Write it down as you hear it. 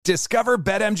Discover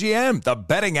BetMGM, the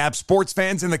betting app sports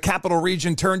fans in the capital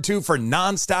region turn to for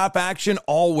nonstop action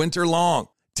all winter long.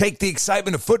 Take the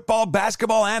excitement of football,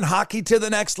 basketball, and hockey to the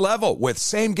next level with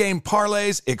same-game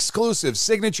parlays, exclusive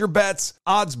signature bets,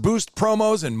 odds boost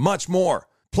promos, and much more.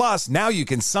 Plus, now you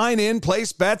can sign in,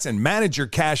 place bets, and manage your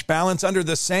cash balance under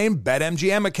the same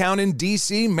BetMGM account in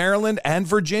D.C., Maryland, and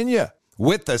Virginia.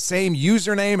 With the same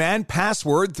username and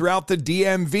password throughout the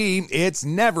DMV, it's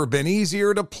never been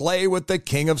easier to play with the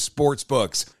king of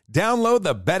sportsbooks. Download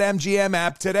the BetMGM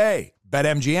app today.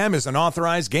 BetMGM is an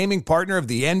authorized gaming partner of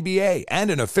the NBA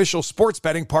and an official sports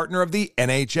betting partner of the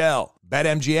NHL.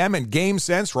 BetMGM and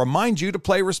GameSense remind you to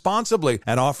play responsibly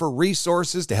and offer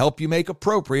resources to help you make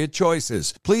appropriate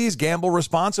choices. Please gamble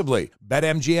responsibly.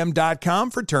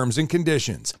 BetMGM.com for terms and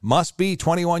conditions. Must be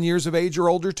 21 years of age or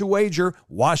older to wager.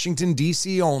 Washington,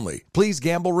 D.C. only. Please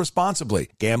gamble responsibly.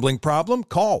 Gambling problem?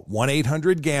 Call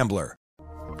 1-800-GAMBLER.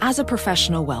 As a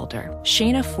professional welder,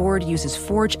 Shayna Ford uses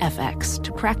Forge FX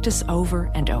to practice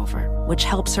over and over, which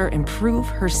helps her improve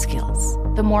her skills.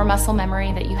 The more muscle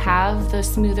memory that you have, the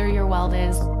smoother your weld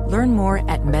is. Learn more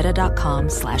at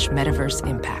meta.com/metaverse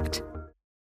impact.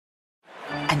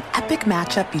 An epic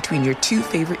matchup between your two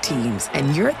favorite teams,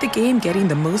 and you're at the game getting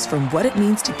the most from what it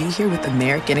means to be here with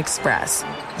American Express.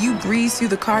 You breeze through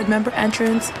the card member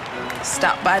entrance,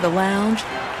 stop by the lounge.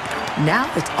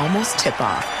 Now it's almost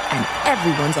tip-off, and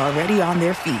everyone's already on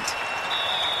their feet.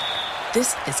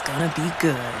 This is gonna be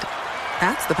good.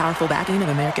 That's the powerful backing of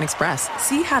American Express.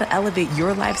 See how to elevate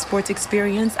your live sports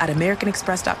experience at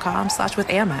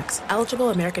americanexpress.com/withAmex. Eligible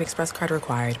American Express card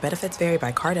required. Benefits vary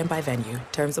by card and by venue.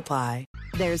 Terms apply.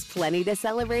 There's plenty to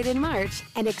celebrate in March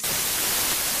and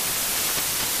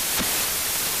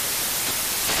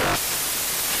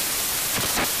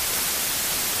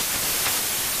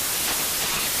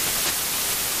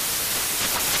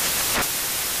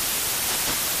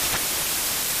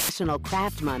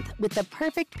Craft Month with the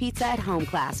perfect pizza at home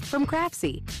class from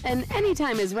Craftsy. And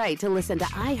anytime is right to listen to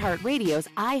iHeartRadio's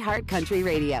iHeartCountry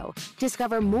Radio.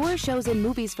 Discover more shows and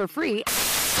movies for free.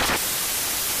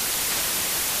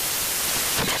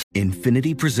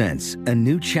 Infiniti presents a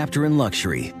new chapter in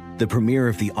luxury, the premiere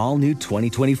of the all-new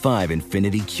 2025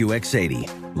 Infiniti QX80,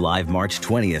 live March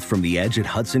 20th from the Edge at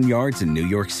Hudson Yards in New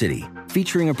York City,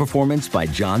 featuring a performance by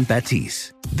John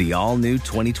Batiste. The all-new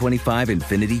 2025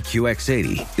 Infiniti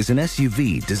QX80 is an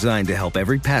SUV designed to help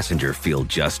every passenger feel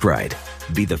just right.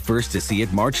 Be the first to see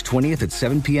it March 20th at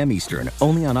 7 p.m. Eastern,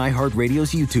 only on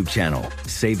iHeartRadio's YouTube channel.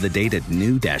 Save the date at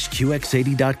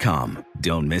new-QX80.com.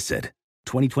 Don't miss it.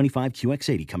 2025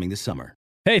 QX80 coming this summer.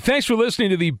 Hey, thanks for listening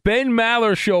to the Ben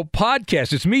Maller Show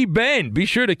podcast. It's me, Ben. Be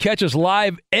sure to catch us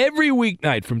live every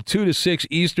weeknight from 2 to 6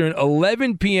 Eastern,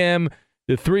 11 p.m.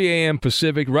 to 3 a.m.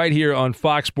 Pacific, right here on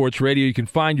Fox Sports Radio. You can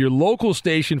find your local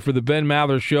station for the Ben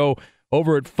Maller Show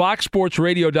over at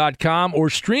foxsportsradio.com or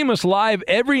stream us live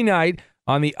every night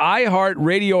on the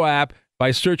iHeartRadio app by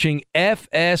searching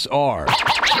FSR. Now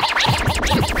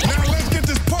let's get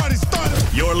this party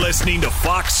started. You're listening to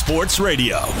Fox Sports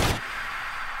Radio.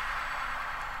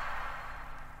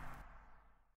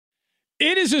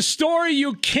 It is a story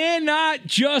you cannot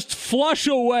just flush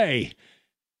away.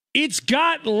 It's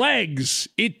got legs.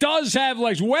 It does have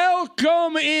legs.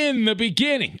 Welcome in the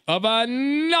beginning of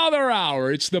another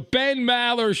hour. It's the Ben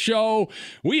Maller Show.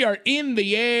 We are in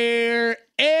the air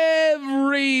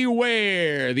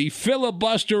everywhere. The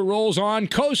filibuster rolls on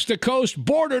coast to coast,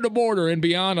 border to border, and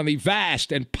beyond on the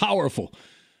vast and powerful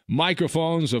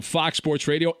microphones of Fox Sports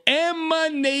Radio,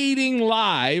 emanating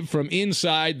live from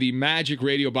inside the Magic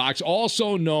Radio Box,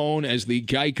 also known as the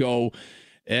Geico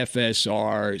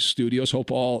FSR Studios. Hope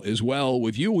all is well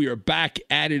with you. We are back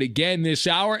at it again this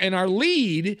hour, and our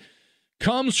lead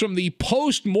comes from the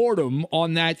post-mortem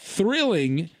on that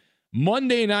thrilling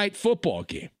Monday Night Football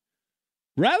game.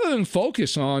 Rather than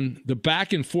focus on the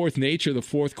back-and-forth nature of the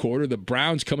fourth quarter, the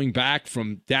Browns coming back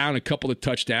from down a couple of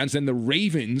touchdowns, then the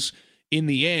Ravens in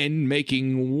the end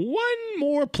making one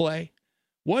more play.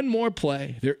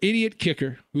 Their idiot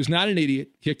kicker, who's not an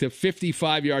idiot, kicked a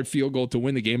 55-yard field goal to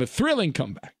win the game, a thrilling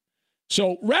comeback.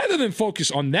 So rather than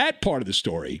focus on that part of the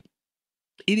story,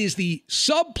 it is the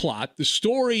subplot, the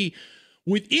story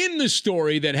within the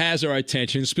story that has our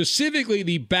attention, specifically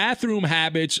the bathroom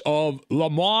habits of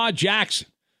Lamar Jackson,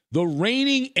 the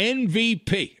reigning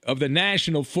MVP of the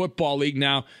National Football League.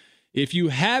 Now, if you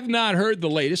have not heard the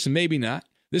latest, and maybe not,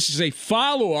 this is a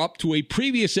follow-up to a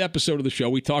previous episode of the show.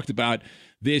 We talked about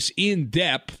this in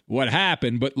depth, what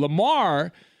happened. But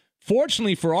Lamar,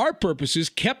 fortunately for our purposes,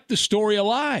 kept the story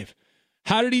alive.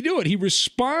 How did he do it? He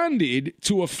responded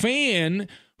to a fan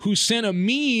who sent a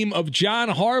meme of John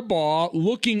Harbaugh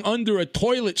looking under a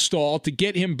toilet stall to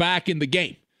get him back in the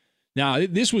game. Now,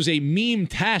 this was a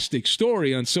meme-tastic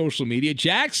story on social media.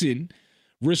 Jackson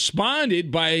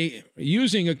responded by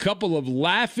using a couple of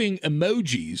laughing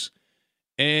emojis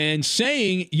and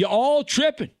saying, "You all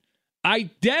tripping.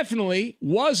 I definitely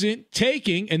wasn't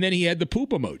taking," and then he had the poop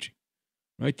emoji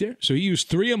right there. So he used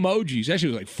 3 emojis, actually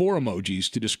it was like 4 emojis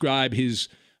to describe his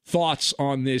thoughts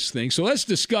on this thing. So let's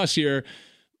discuss here.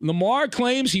 Lamar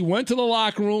claims he went to the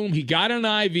locker room, he got an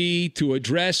IV to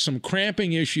address some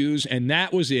cramping issues, and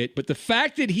that was it. But the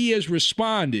fact that he has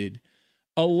responded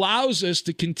allows us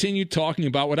to continue talking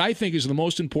about what I think is the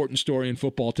most important story in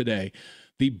football today,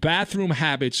 the bathroom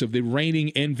habits of the reigning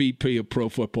MVP of pro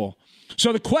football.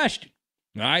 So the question,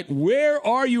 all right, where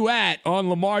are you at on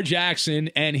Lamar Jackson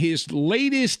and his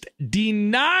latest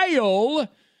denial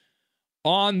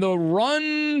on the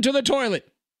run to the toilet?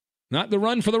 Not the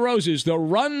run for the roses, the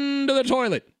run to the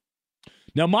toilet.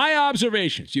 Now, my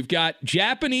observations, you've got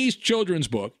Japanese children's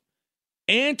book,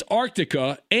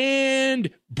 Antarctica,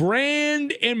 and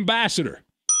brand ambassador.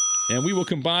 And we will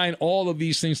combine all of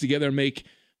these things together and make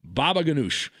Baba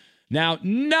Ganoush. Now,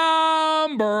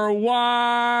 number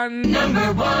one.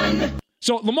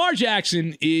 So Lamar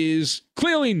Jackson is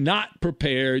clearly not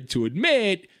prepared to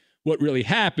admit what really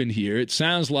happened here. It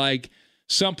sounds like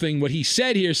what he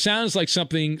said here sounds like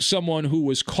someone who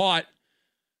was caught,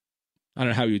 I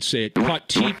don't know how you'd say it, caught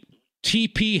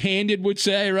TP-handed would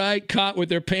say, right? Caught with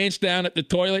their pants down at the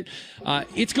toilet.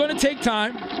 It's going to take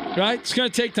time, right? It's going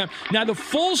to take time. Now, the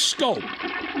full scope,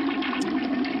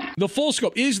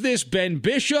 is this Ben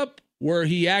Bishop, where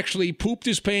he actually pooped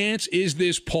his pants? Is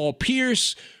this Paul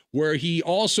Pierce, where he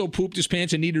also pooped his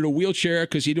pants and needed a wheelchair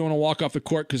because he didn't want to walk off the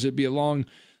court because it'd be a long...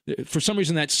 For some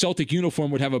reason, that Celtic uniform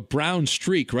would have a brown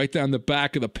streak right down the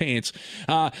back of the pants.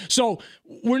 So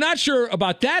we're not sure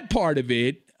about that part of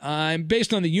it.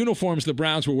 Based on the uniforms the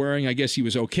Browns were wearing, I guess he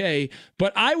was okay.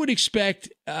 But I would expect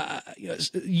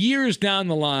years down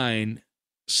the line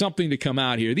something to come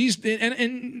out here. These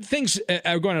and things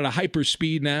are going at a hyper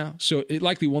speed now, so it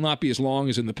likely will not be as long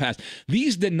as in the past.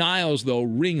 These denials, though,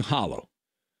 ring hollow,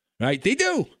 right? They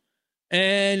do.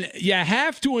 And you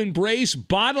have to embrace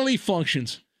bodily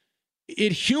functions.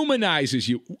 It humanizes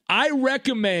you. I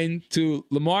recommend to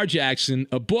Lamar Jackson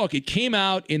a book. It came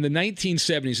out in the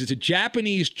 1970s. It's a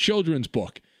Japanese children's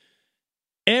book.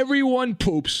 Everyone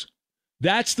Poops.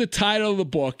 That's the title of the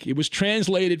book. It was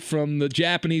translated from the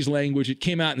Japanese language. It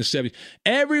came out in the 70s.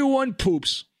 Everyone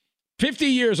Poops. 50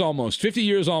 years almost,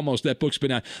 that book's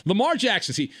been out. Lamar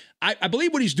Jackson, see, I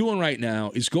believe what he's doing right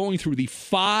now is going through the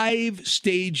 5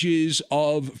 stages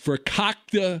of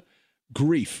verkackte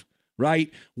grief,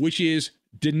 right? Which is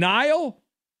denial,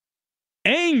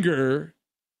 anger,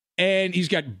 and he's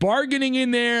got bargaining in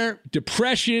there,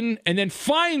 depression, and then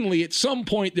finally, at some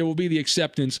point, there will be the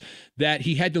acceptance that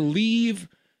he had to leave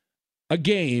a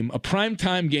game, a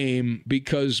primetime game,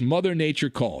 because Mother Nature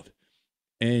called.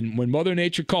 And when Mother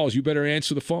Nature calls, you better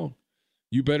answer the phone.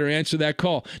 You better answer that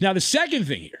call. Now, the second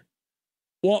thing here,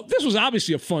 well, this was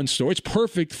obviously a fun story. It's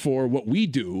perfect for what we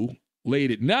do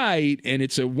late at night, and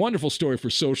it's a wonderful story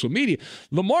for social media.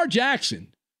 Lamar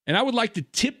Jackson, and I would like to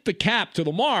tip the cap to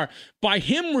Lamar, by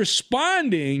him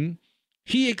responding,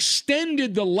 he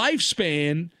extended the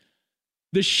lifespan,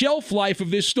 the shelf life of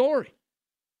this story.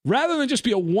 Rather than just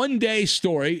be a one-day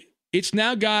story, it's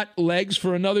now got legs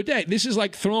for another day. This is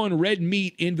like throwing red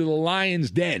meat into the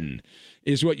lion's den,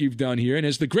 is what you've done here. And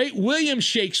as the great William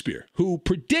Shakespeare, who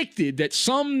predicted that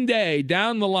someday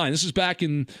down the line, this is back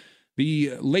in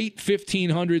the late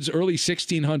 1500s, early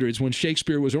 1600s when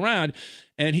Shakespeare was around,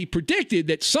 and he predicted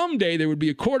that someday there would be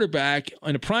a quarterback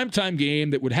in a primetime game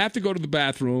that would have to go to the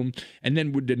bathroom and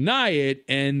then would deny it.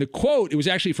 And the quote, it was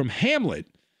actually from Hamlet,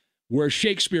 where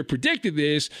Shakespeare predicted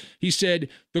this. He said,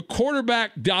 "The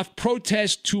quarterback doth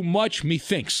protest too much,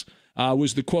 methinks,"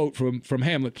 was the quote from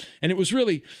Hamlet. And it was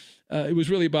really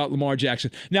about Lamar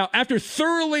Jackson. Now, after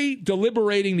thoroughly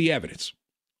deliberating the evidence,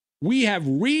 we have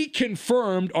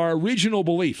reconfirmed our original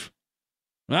belief.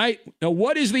 Right? Now,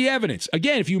 what is the evidence?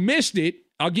 Again, if you missed it,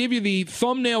 I'll give you the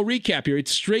thumbnail recap here.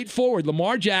 It's straightforward.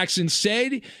 Lamar Jackson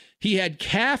said he had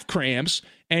calf cramps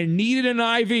and needed an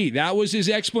IV. That was his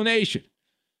explanation.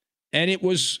 And it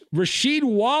was Rasheed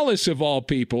Wallace, of all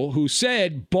people, who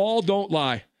said, "Ball don't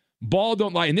lie. Ball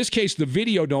don't lie." In this case, the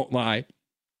video don't lie.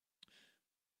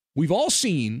 We've all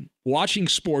seen, watching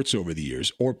sports over the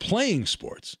years, or playing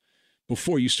sports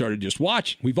before you started just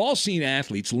watching, we've all seen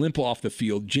athletes limp off the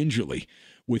field gingerly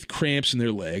with cramps in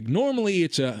their leg. Normally,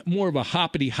 it's more of a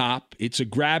hoppity hop. It's a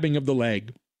grabbing of the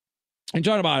leg. I'm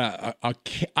talking about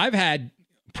I've had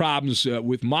problems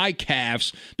with my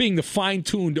calves, being the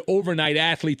fine-tuned overnight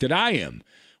athlete that I am,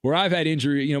 where I've had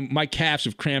injury, my calves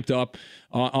have cramped up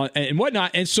and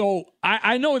whatnot. And so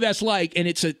I know what that's like,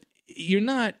 and you're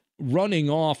not running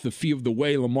off the field the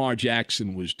way Lamar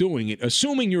Jackson was doing it,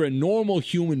 assuming you're a normal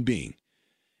human being.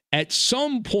 At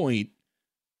some point,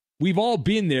 we've all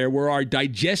been there where our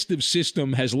digestive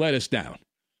system has let us down.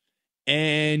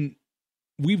 And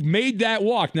we've made that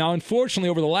walk. Now, unfortunately,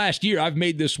 over the last year, I've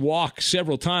made this walk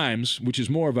several times, which is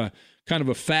more of a kind of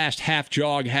a fast half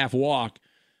jog, half walk,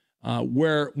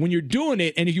 where when you're doing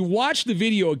it, and if you watch the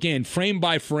video again, frame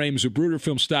by frame, Zapruder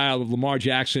film style of Lamar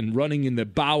Jackson running in the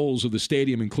bowels of the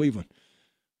stadium in Cleveland,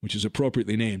 which is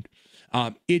appropriately named,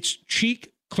 it's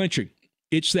cheek clenching.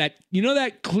 It's that,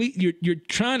 you're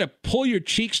trying to pull your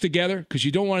cheeks together because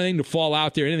you don't want anything to fall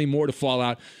out there, anything more to fall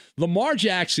out. Lamar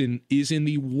Jackson is in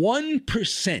the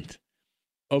 1%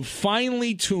 of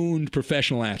finely tuned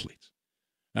professional athletes,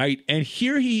 right? And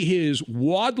here he is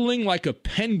waddling like a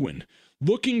penguin,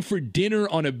 looking for dinner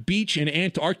on a beach in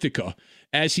Antarctica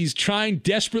as he's trying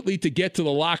desperately to get to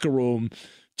the locker room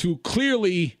to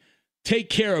clearly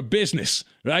take care of business,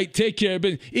 right? Take care of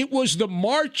business. It was the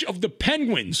march of the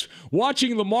penguins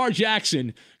watching Lamar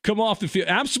Jackson come off the field.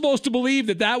 I'm supposed to believe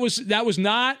that was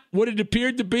not what it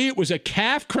appeared to be. It was a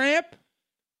calf cramp.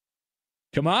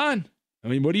 Come on. I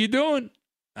mean, what are you doing?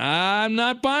 I'm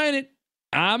not buying it.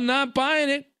 I'm not buying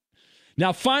it.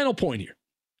 Now, final point here.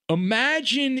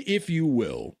 Imagine, if you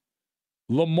will,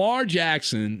 Lamar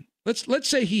Jackson, let's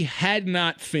say he had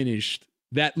not finished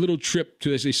that little trip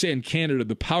to, as they say in Canada,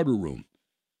 the powder room,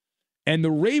 and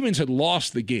the Ravens had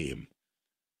lost the game.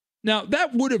 Now,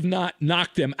 that would have not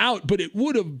knocked them out, but it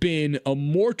would have been a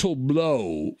mortal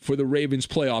blow for the Ravens'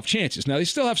 playoff chances. Now, they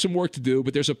still have some work to do,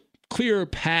 but there's a clear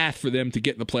path for them to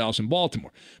get in the playoffs in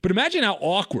Baltimore. But imagine how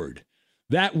awkward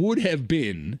that would have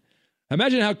been.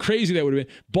 Imagine how crazy that would have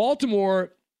been.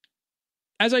 Baltimore,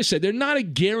 as I said, they're not a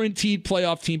guaranteed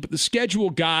playoff team, but the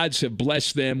schedule gods have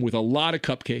blessed them with a lot of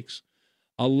cupcakes,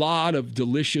 a lot of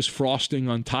delicious frosting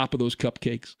on top of those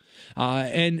cupcakes.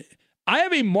 And I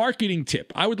have a marketing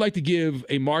tip. I would like to give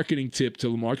a marketing tip to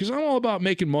Lamar because I'm all about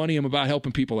making money. I'm about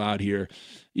helping people out here.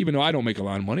 Even though I don't make a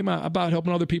lot of money, I'm about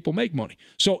helping other people make money.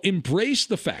 So embrace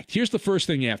the fact. Here's the first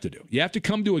thing you have to do. You have to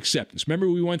come to acceptance. Remember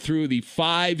we went through the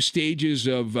 5 stages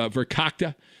of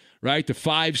Verkakta, right? The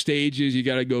 5 stages. You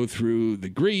got to go through the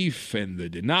grief and the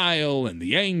denial and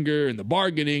the anger and the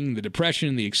bargaining, the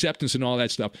depression, the acceptance, and all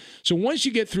that stuff. So once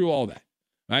you get through all that,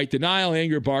 right? Denial,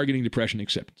 anger, bargaining, depression,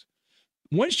 acceptance.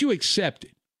 Once you accept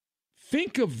it,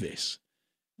 think of this.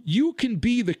 You can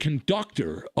be the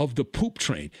conductor of the poop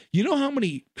train. You know how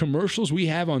many commercials we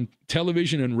have on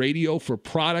television and radio for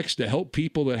products to help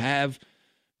people that have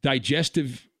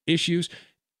digestive issues?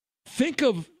 Think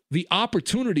of the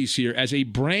opportunities here as a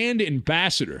brand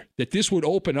ambassador that this would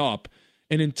open up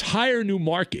an entire new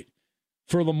market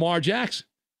for Lamar Jackson.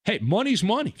 Hey, money's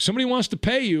money. If somebody wants to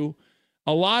pay you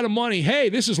a lot of money, hey,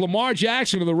 this is Lamar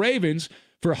Jackson of the Ravens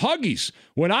for Huggies.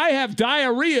 When I have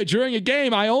diarrhea during a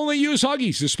game, I only use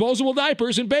Huggies, disposable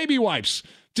diapers, and baby wipes.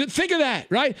 Think of that,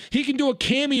 right? He can do a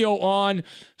cameo on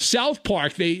South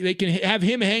Park. They can have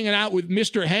him hanging out with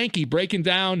Mr. Hanky, breaking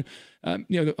down,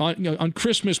 on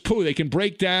Christmas Poo. They can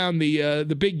break down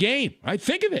the big game, right?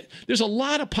 Think of it. There's a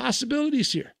lot of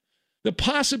possibilities here. The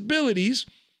possibilities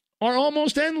are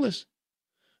almost endless.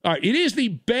 All right, it is the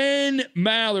Ben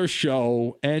Maller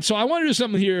Show, and so I want to do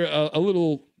something here a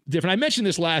little different. I mentioned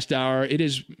this last hour. It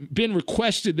has been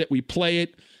requested that we play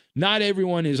it. Not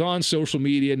everyone is on social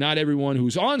media. Not everyone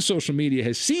who's on social media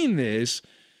has seen this.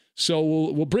 So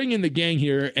we'll bring in the gang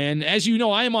here. And as you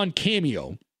know, I am on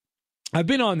Cameo. I've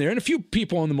been on there, and a few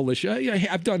people on the militia.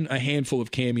 I've done a handful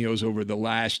of cameos over the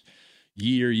last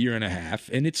year and a half,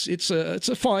 and it's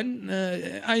a fun.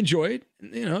 I enjoy it.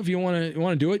 If you want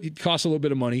to do it, it costs a little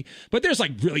bit of money. But there's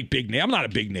like really big name. I'm not a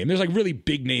big name. There's like really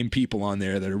big name people on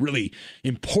there that are really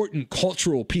important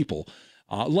cultural people.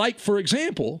 Like, for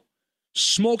example,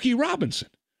 Smokey Robinson,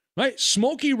 right?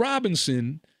 Smokey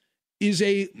Robinson is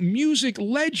a music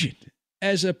legend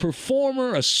as a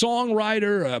performer, a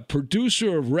songwriter, a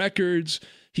producer of records.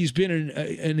 He's been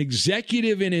an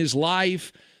executive in his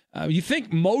life. You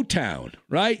think Motown,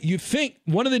 right? You think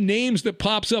one of the names that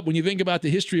pops up when you think about the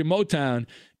history of Motown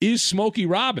is Smokey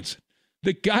Robinson.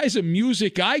 The guy's a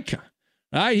music icon,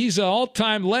 right? He's an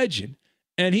all-time legend,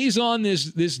 and he's on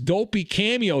this dopey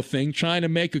cameo thing trying to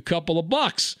make a couple of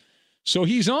bucks. So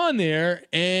he's on there,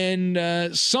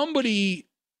 and somebody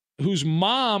whose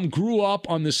mom grew up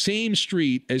on the same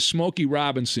street as Smokey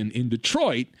Robinson in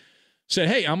Detroit said,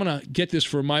 hey, I'm going to get this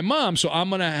for my mom, so I'm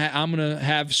gonna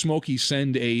have Smokey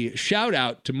send a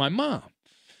shout-out to my mom.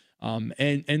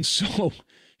 And so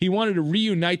he wanted to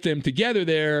reunite them together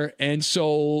there. And so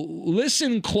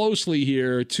listen closely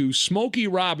here to Smokey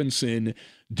Robinson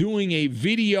doing a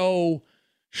video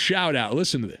shout out.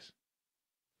 Listen to this.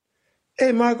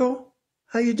 Hey, Marco,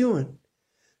 how you doing?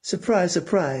 Surprise,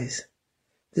 surprise.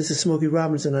 This is Smokey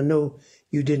Robinson. I know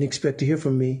you didn't expect to hear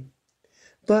from me,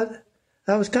 but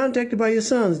I was contacted by your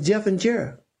sons, Jeff and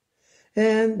Jared,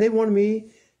 and they told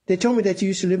me that you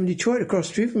used to live in Detroit across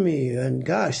the street from me, and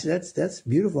gosh, that's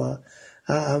beautiful.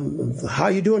 How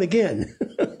you doing again?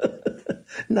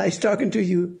 Nice talking to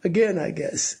you again, I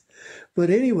guess. But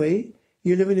anyway,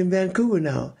 you're living in Vancouver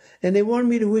now, and they wanted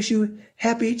me to wish you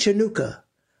happy Chinooka.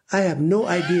 I have no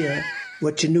idea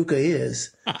what Chinooka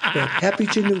is, but happy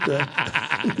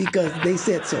Chinooka because they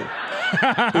said so.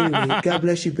 Anyway, God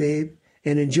bless you, babe,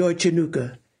 and enjoy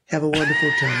Chinooka. Have a wonderful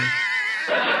time.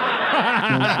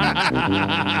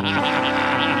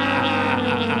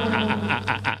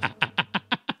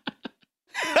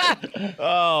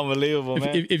 Oh, unbelievable,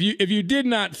 man. If you did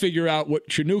not figure out what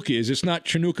Chinooka is, it's not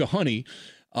Chinooka honey.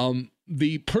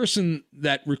 The person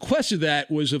that requested that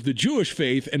was of the Jewish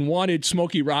faith and wanted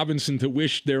Smokey Robinson to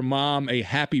wish their mom a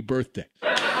happy birthday.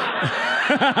 Now,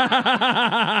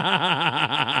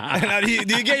 do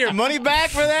you get your money back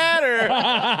for that? Or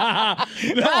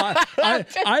No,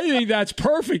 I think that's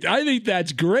perfect. I think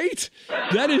that's great.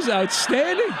 That is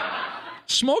outstanding.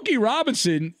 Smokey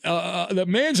Robinson, the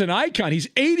man's an icon. He's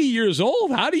 80 years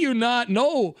old. How do you not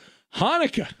know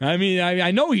Hanukkah? I mean,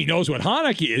 I know he knows what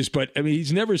Hanukkah is, but I mean,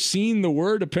 he's never seen the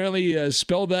word apparently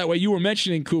spelled that way. You were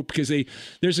mentioning, Coop, because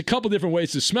there's a couple different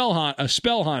ways to spell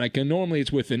Hanukkah. Normally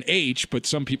it's with an H, but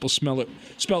some people spell it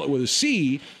with a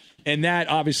C, and that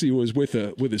obviously was with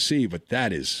a C. But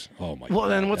that is, oh my God. Well,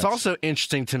 then what's also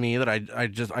interesting to me that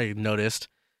I noticed.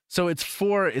 So it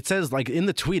says like in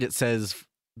the tweet it says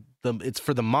it's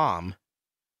for the mom.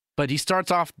 But he starts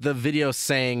off the video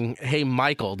saying, "Hey,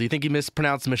 Michael." Do you think he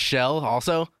mispronounced Michelle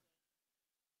also?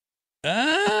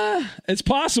 It's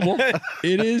possible.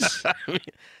 It is.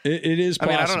 It is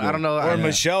possible. I mean, I don't know. Or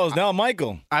Michelle is now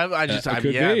Michael. Maybe.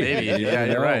 Yeah,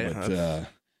 you're right. But,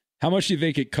 how much do you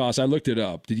think it costs? I looked it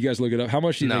up. Did you guys look it up? How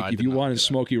much do you think if you wanted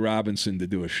Smokey Robinson to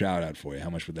do a shout out for you?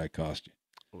 How much would that cost you?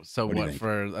 So what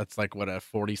that's like a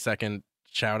 40-second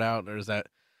shout out, or is that?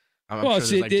 Well,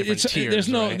 you can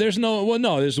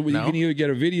either get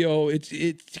a video.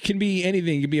 It can be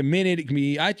anything. It can be a minute. It can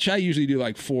be. I usually do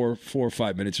like 4 or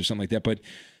 5 minutes or something like that. But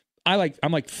I'm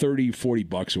like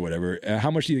 $30-$40 or whatever.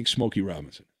 How much do you think Smokey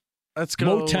Robinson? Let's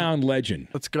go Motown legend.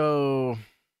 Let's go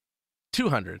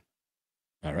 200.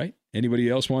 All right. Anybody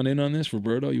else want in on this?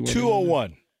 Roberto, you want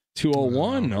 201.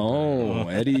 201. Oh,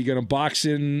 Eddie can box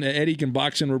in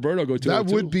Roberto. Go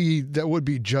 202. That would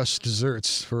be just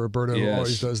desserts for Roberto. Yes. Who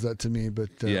always does that to me.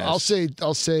 But yes. I'll say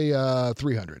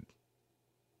 300.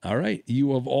 All right,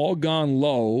 you have all gone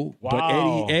low,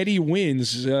 wow. But Eddie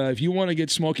wins. If you want to get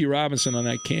Smokey Robinson on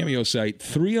that Cameo site,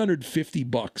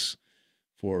 $350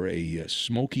 for a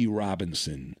Smokey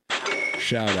Robinson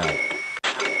shout out.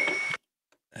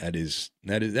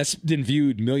 That's been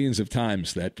viewed millions of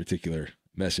times. That particular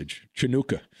message.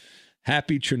 Chinooka.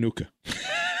 Happy Chinooka.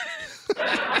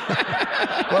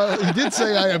 Well, he did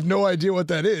say I have no idea what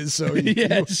that is, so he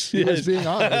was being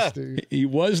honest. He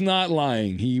was not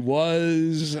lying.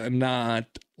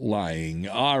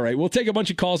 All right, we'll take a bunch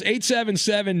of calls.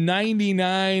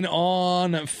 877-99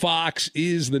 on Fox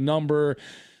is the number.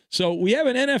 So we have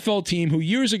an NFL team who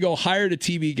years ago hired a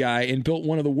TV guy and built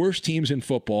one of the worst teams in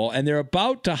football, and they're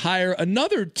about to hire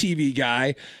another TV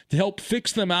guy to help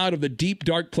fix them out of the deep,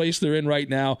 dark place they're in right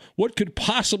now. What could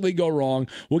possibly go wrong?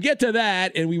 We'll get to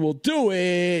that, and we will do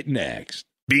it next.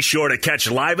 Be sure to catch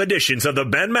live editions of The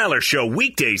Ben Maller Show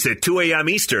weekdays at 2 a.m.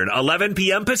 Eastern, 11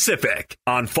 p.m. Pacific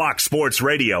on Fox Sports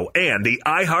Radio and the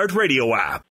iHeartRadio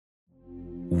app.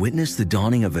 Witness the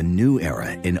dawning of a new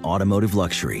era in automotive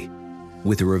luxury,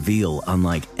 with a reveal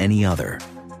unlike any other,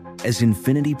 as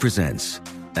Infiniti presents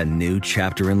a new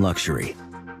chapter in luxury,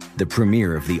 the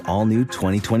premiere of the all-new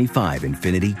 2025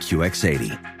 Infiniti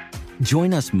QX80.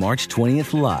 Join us March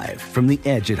 20th live from the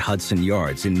Edge at Hudson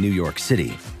Yards in New York City,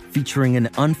 featuring an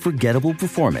unforgettable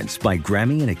performance by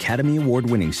Grammy and Academy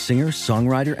Award-winning singer,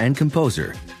 songwriter, and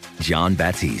composer, Jon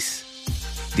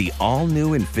Batiste. The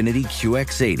all-new Infiniti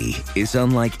QX80 is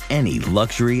unlike any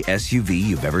luxury SUV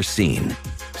you've ever seen.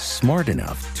 Smart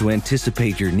enough to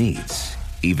anticipate your needs,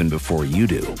 even before you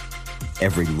do.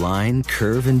 Every line,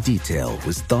 curve, and detail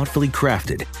was thoughtfully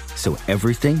crafted, so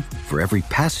everything for every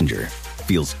passenger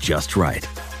feels just right.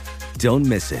 Don't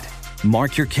miss it.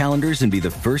 Mark your calendars and be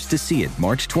the first to see it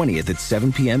March 20th at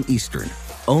 7 p.m. Eastern,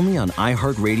 only on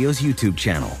iHeartRadio's YouTube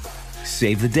channel.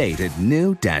 Save the date at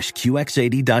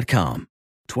new-QX80.com.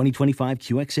 2025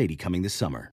 QX80 coming this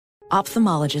summer.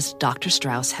 Ophthalmologist Dr.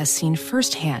 Strauss has seen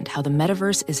firsthand how the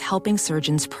metaverse is helping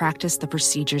surgeons practice the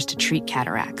procedures to treat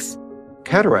cataracts.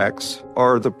 Cataracts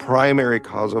are the primary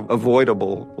cause of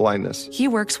avoidable blindness. He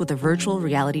works with a virtual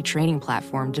reality training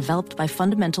platform developed by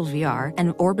Fundamental VR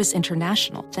and Orbis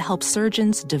International to help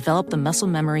surgeons develop the muscle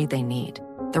memory they need.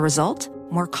 The result?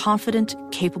 More confident,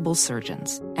 capable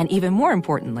surgeons. And even more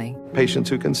importantly, patients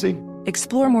who can see.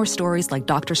 Explore more stories like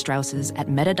Dr. Strauss's at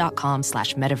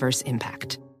meta.com/metaverse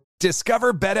impact.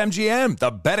 Discover BetMGM,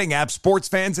 the betting app sports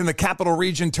fans in the capital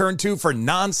region turn to for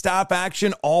nonstop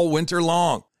action all winter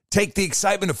long. Take the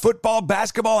excitement of football,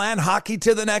 basketball, and hockey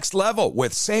to the next level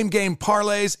with same-game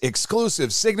parlays,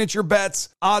 exclusive signature bets,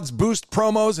 odds boost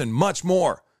promos, and much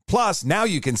more. Plus, now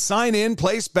you can sign in,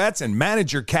 place bets, and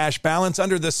manage your cash balance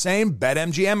under the same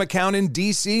BetMGM account in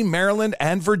D.C., Maryland,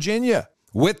 and Virginia.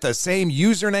 With the same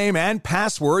username and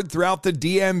password throughout the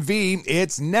DMV,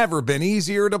 it's never been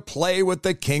easier to play with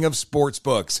the king of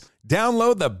sportsbooks.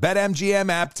 Download the BetMGM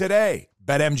app today.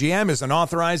 BetMGM is an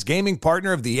authorized gaming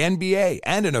partner of the NBA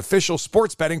and an official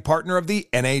sports betting partner of the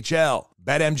NHL.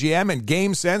 BetMGM and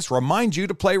GameSense remind you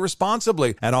to play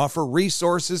responsibly and offer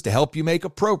resources to help you make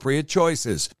appropriate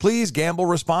choices. Please gamble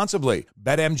responsibly.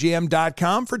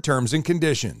 BetMGM.com for terms and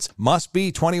conditions. Must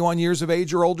be 21 years of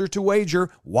age or older to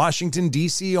wager. Washington,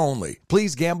 D.C. only.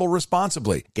 Please gamble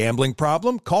responsibly. Gambling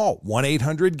problem? Call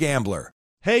 1-800-GAMBLER.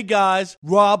 Hey guys,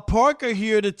 Rob Parker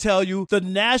here to tell you the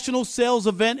national sales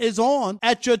event is on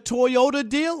at your Toyota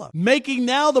dealer, making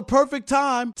now the perfect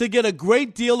time to get a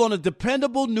great deal on a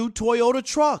dependable new Toyota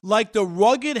truck like the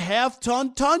rugged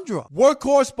half-ton Tundra.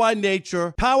 Workhorse by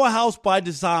nature, powerhouse by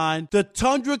design, the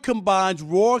Tundra combines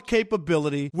raw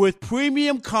capability with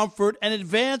premium comfort and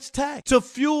advanced tech to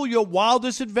fuel your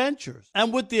wildest adventures.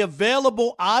 And with the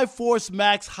available iForce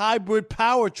Max hybrid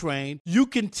powertrain, you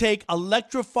can take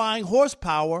electrifying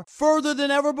horsepower further than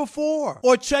ever before.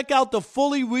 Or check out the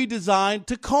fully redesigned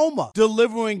Tacoma,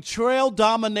 delivering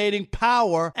trail-dominating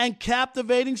power and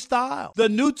captivating style. The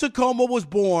new Tacoma was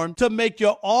born to make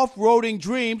your off-roading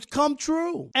dreams come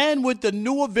true. And with the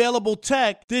new available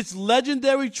tech, this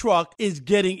legendary truck is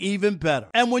getting even better.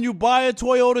 And when you buy a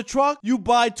Toyota truck, you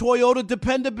buy Toyota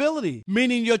dependability,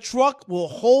 meaning your truck will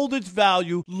hold its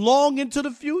value long into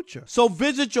the future. So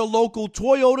visit your local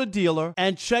Toyota dealer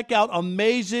and check out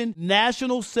amazing national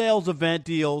sales event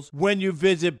deals when you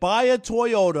visit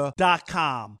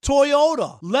buyatoyota.com.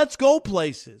 Toyota, let's go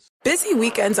places. Busy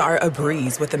weekends are a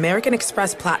breeze with American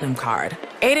Express Platinum Card.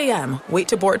 8 a.m., wait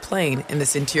to board plane in the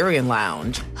Centurion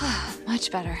Lounge. Much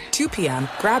better. 2 p.m.,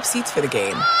 grab seats for the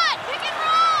game.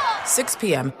 6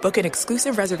 p.m., book an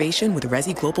exclusive reservation with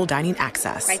Resi Global Dining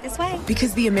Access. Right this way.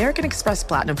 Because the American Express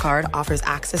Platinum Card offers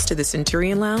access to the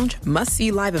Centurion Lounge,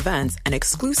 must-see live events, and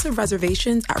exclusive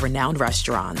reservations at renowned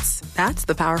restaurants. That's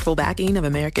the powerful backing of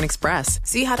American Express.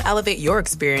 See how to elevate your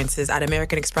experiences at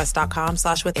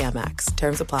americanexpress.com/withAmex.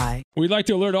 Terms apply. We'd like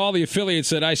to alert all the affiliates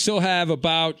that I still have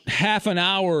about half an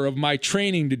hour of my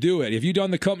training to do it. Have you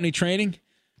done the company training?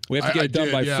 We have to get it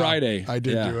done by Friday. I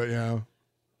did do it, yeah.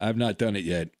 I've not done it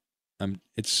yet.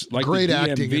 It's like great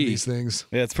acting in these things.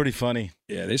 Yeah, it's pretty funny.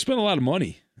 Yeah, they spend a lot of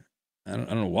money. I don't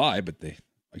know why, but I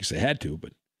guess they had to.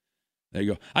 But there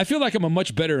you go. I feel like I'm a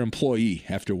much better employee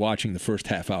after watching the first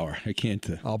half hour. I can't.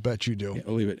 I'll bet you do. Can't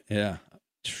believe it. Yeah,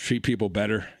 treat people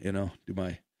better. I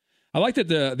like that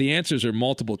the answers are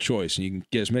multiple choice, and you can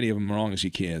get as many of them wrong as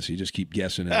you can. So you just keep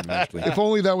guessing it. If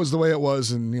only that was the way it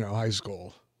was in high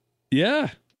school. Yeah.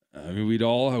 I mean, we'd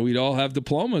all have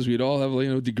diplomas. We'd all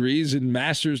have degrees and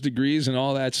master's degrees and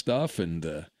all that stuff. And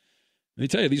let me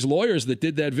tell you, these lawyers that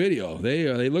did that video,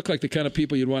 they look like the kind of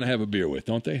people you'd want to have a beer with,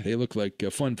 don't they? They look like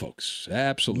fun folks.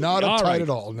 Absolutely. Not uptight at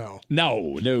all, no.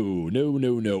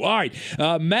 No. All right.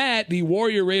 Matt, the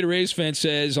Warrior Raider A's fan,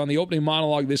 says on the opening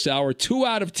monologue this hour, 2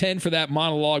 out of 10 for that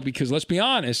monologue because, let's be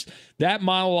honest, that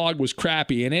monologue was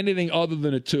crappy, and anything other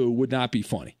than a 2 would not be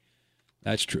funny.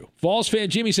 That's true. Vols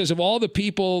fan Jimmy says, of all the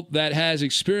people that has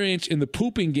experience in the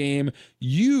pooping game,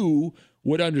 you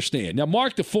would understand. Now,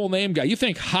 Mark, the full name guy, you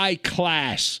think high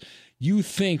class. You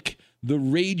think the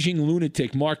raging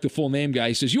lunatic, Mark, the full name guy.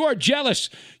 He says, you are jealous.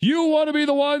 You want to be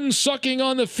the one sucking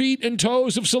on the feet and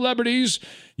toes of celebrities.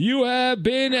 You have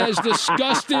been as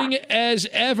disgusting as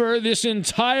ever this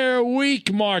entire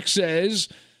week, Mark says.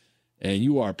 And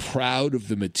you are proud of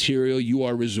the material you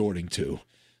are resorting to.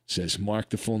 Says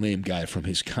Mark, the full name guy from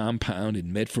his compound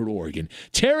in Medford, Oregon.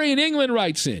 Terry in England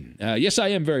writes in. Yes, I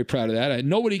am very proud of that.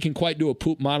 Nobody can quite do a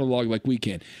poop monologue like we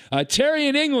can. Terry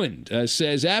in England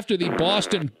says, after the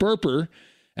Boston burper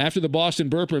After the Boston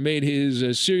Burper made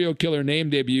his serial killer name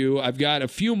debut, I've got a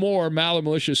few more Maller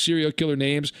Militia serial killer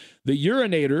names. The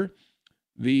Urinator,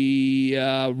 the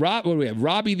what do we have?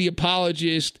 Robbie the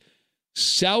Apologist,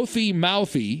 Southie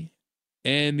Mouthy,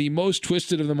 and the most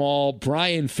twisted of them all,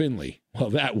 Brian Finley. Well,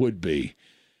 that would be.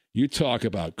 You talk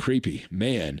about creepy,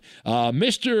 man. Who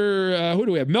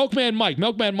do we have? Milkman Mike.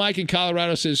 Milkman Mike in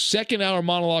Colorado says, second hour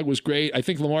monologue was great. I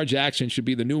think Lamar Jackson should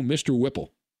be the new Mr.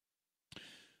 Whipple.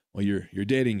 Well, you're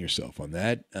dating yourself on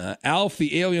that. Alf,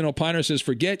 the Alien Opiner, says,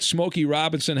 forget Smokey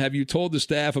Robinson. Have you told the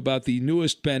staff about the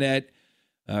newest Bennett,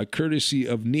 courtesy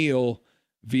of Neil,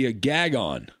 via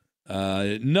Gagon?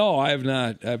 No, I have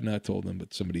not. I have not told them,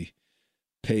 but somebody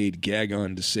paid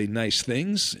Gagon to say nice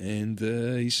things, and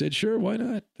he said, sure, why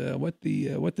not? What the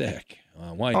heck?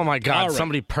 Why? Oh, my God. Right.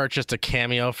 Somebody purchased a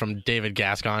cameo from David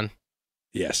Gascon.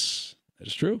 Yes, that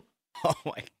is true. Oh,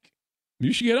 my.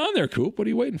 You should get on there, Coop. What are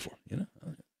you waiting for?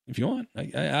 If you want.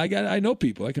 I know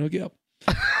people. I can hook you up.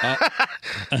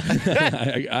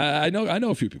 I know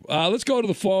a few people. Let's go to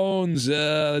the phones.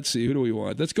 Let's see. Who do we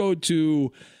want? Let's go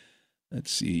to... Let's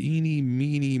see, eeny,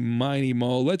 meeny, miny,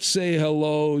 mo. Let's say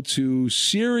hello to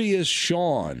Serious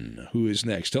Sean, who is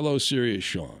next. Hello, Serious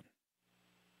Sean.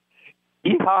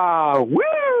 Yeehaw!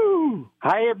 Woo!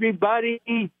 Hi, everybody.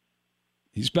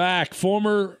 He's back.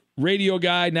 Former radio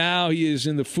guy. Now he is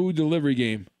in the food delivery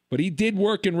game. But he did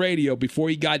work in radio before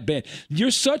he got banned.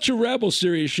 You're such a rebel,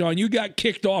 Serious Sean. You got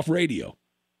kicked off radio.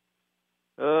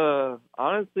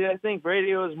 Honestly, I think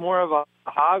radio is more of a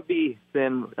hobby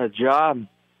than a job.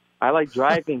 I like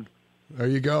driving. There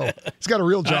you go. He's got a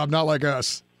real job, not like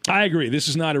us. I agree. This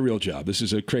is not a real job. This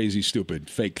is a crazy, stupid,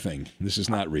 fake thing. This is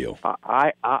not real.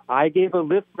 I gave a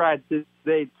Lyft ride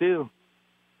today too.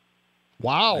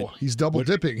 Wow, he's double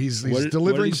dipping. He's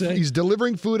delivering. He's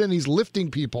delivering food and he's lifting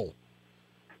people.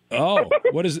 Oh,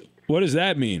 what does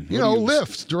that mean?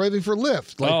 Lyft, driving for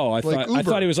Lyft. I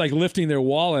thought he was like lifting their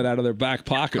wallet out of their back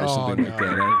pocket or something like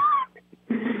that.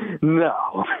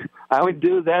 No. I would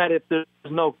do that if there's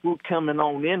no food coming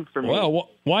on in for me. Well,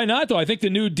 why not, though? I think the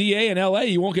new DA in L.A.,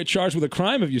 you won't get charged with a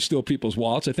crime if you steal people's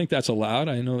wallets. I think that's allowed.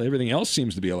 I know everything else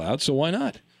seems to be allowed, so why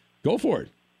not? Go for it.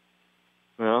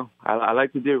 Well, I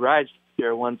like to do rides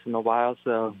here once in a while,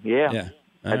 so yeah.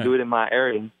 I do it in my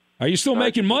area. Are you still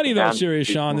making money, though, Serious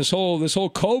Sean? This whole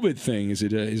COVID thing, is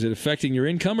it affecting your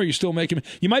income, or are you still making...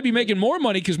 You might be making more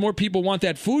money because more people want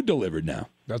that food delivered now.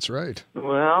 That's right.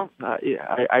 Well,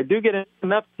 I do get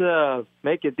enough to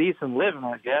make a decent living,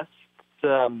 I guess.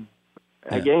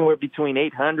 I get anywhere between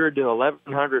 $800 to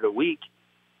 $1,100 a week.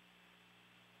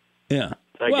 Yeah.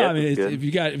 So if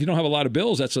you don't have a lot of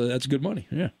bills, that's good money.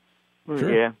 Yeah.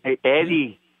 Sure. Yeah. Hey,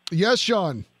 Eddie. Yes,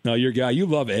 Sean. No, your guy. You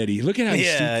love Eddie. Look at how he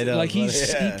said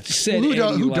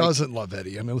who doesn't love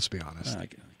Eddie? I mean, let's be honest. I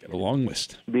got a long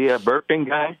list. The burping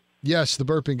guy? Yes, the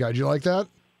burping guy. Do you like that?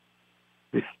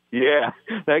 Yeah.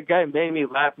 That guy made me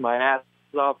laugh my ass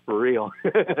off for real.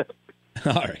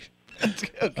 All right.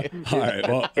 Okay. All right.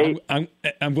 Well, hey,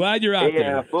 I'm glad you're out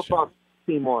there. Football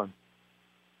team won.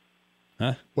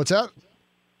 Huh? What's that?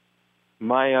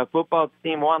 My football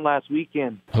team won last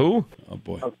weekend. Who? Oh,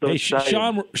 boy. So hey,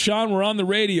 Sean, we're on the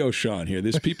radio, Sean, here.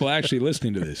 There's people actually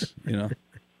listening to this,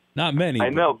 Not many. I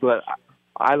know, but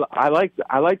I like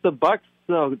the Bucks,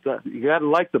 so you got to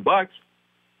like the Bucks.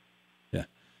 Yeah.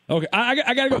 Okay,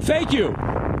 I got to go. Thank you.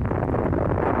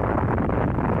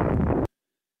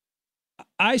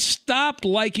 I stopped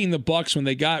liking the Bucks when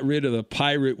they got rid of the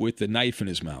pirate with the knife in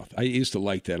his mouth. I used to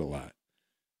like that a lot,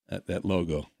 that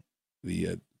logo.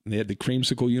 They had the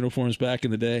creamsicle uniforms back in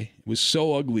the day. It was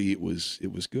so ugly, it was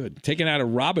good. Taken out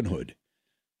of Robin Hood.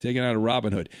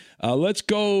 Let's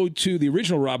go to the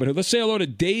original Robin Hood. Let's say hello to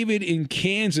David in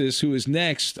Kansas, who is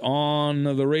next on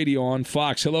the radio on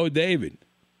Fox. Hello, David.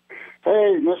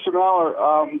 Hey, Mr.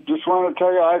 Maller. Just wanted to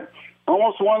tell you, I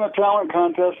almost won the talent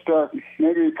contest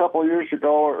maybe a couple of years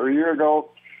ago or a year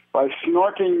ago by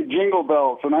snorting jingle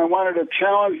bells, and I wanted to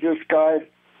challenge this guy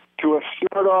to a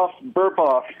snort-off,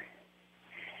 burp-off.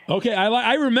 Okay,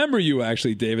 I remember you,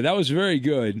 actually, David. That was very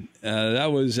good.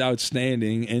 That was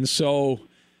outstanding. And so,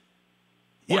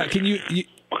 yeah, can you yeah,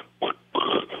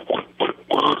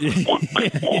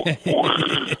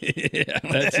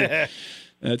 that's it.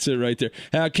 That's it right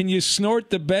there. Can you snort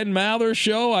the Ben Maller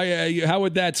show? How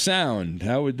would that sound?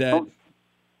 How would that...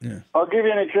 Yeah. I'll give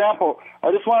you an example.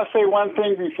 I just want to say one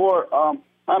thing before.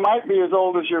 I might be as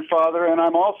old as your father, and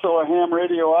I'm also a ham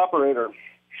radio operator.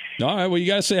 All right, well, you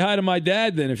got to say hi to my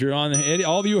dad then. If you're on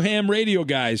all of you ham radio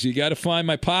guys, you got to find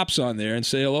my pops on there and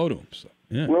say hello to him. So,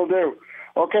 yeah. Will do.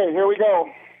 Okay, here we go.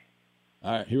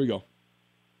 All right, here we go.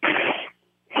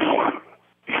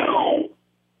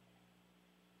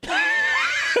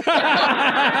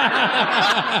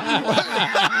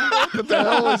 What the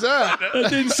hell was that? That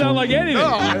didn't sound like anything.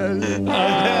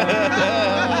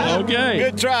 Okay.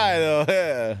 Good try, though.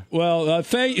 Yeah. Well,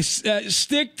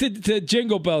 stick to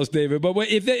Jingle Bells, David. But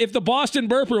if the Boston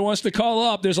Burper wants to call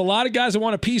up, there's a lot of guys that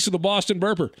want a piece of the Boston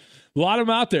Burper. A lot of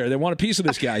them out there that want a piece of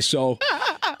this guy. So,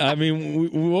 I mean,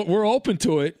 we're open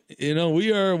to it. You know,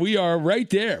 we are right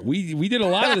there. We did a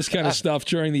lot of this kind of stuff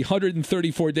during the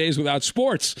 134 days without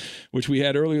sports, which we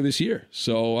had earlier this year.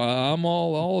 So I'm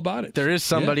all about it. There is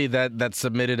somebody that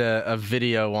submitted a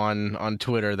video on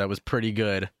Twitter that was pretty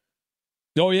good.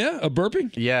 Oh yeah, a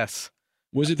burping? Yes.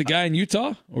 Was it the guy in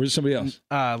Utah or was it somebody else?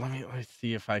 Let me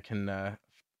see if I can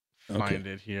find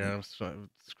it here. I'm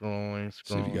scrolling.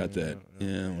 See if you got that.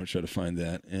 Yeah, I'm gonna try to find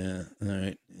that. Yeah. All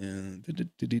right. Yeah.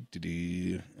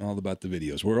 All about the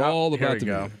videos. We're all about the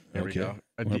videos. Here we go.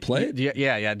 Want to play it?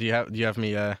 Yeah. Do you have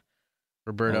me,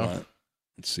 Roberto?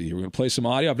 Let's see. We're gonna play some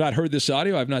audio. I've not heard this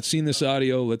audio. I've not seen this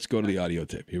audio. Let's go to the audio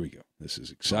tape. Here we go. This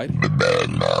is exciting. The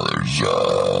Ben Maller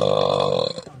Show.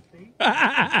 Boom.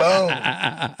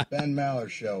 Ben Maller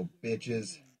Show,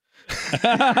 bitches.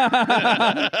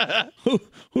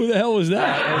 Who the hell was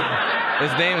that?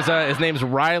 His name's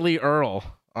Riley Earl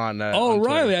on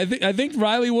Riley. I think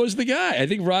Riley was the guy. I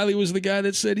think Riley was the guy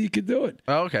that said he could do it.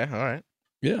 Oh, okay. All right.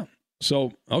 Yeah.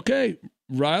 So, okay,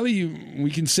 Riley, we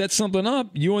can set something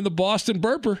up. You and the Boston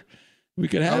Burper. We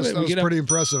could have it. That was pretty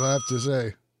impressive, I have to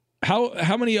say.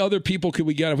 How many other people could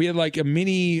we get? If we had like a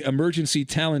mini emergency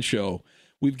talent show,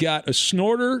 we've got a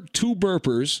snorter, 2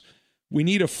 burpers. We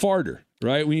need a farter.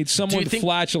 Right, we need someone with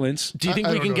flatulence. Do you think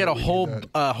we can get a whole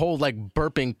like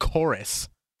burping chorus?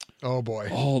 Oh boy!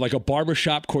 Oh, like a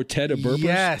barbershop quartet of burpers.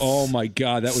 Yes. Oh my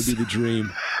God, that would be the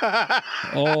dream.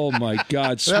 Oh my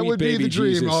God, sweet that would baby be the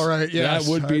dream. Jesus. All right, yes.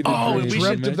 That would be the dream. We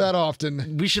dreamt of that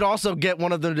often. We should also get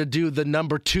one of them to do the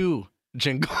number 2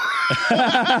 jingle.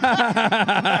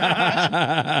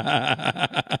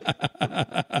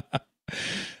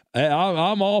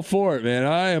 I'm all for it, man.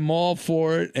 I am all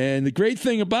for it. And the great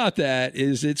thing about that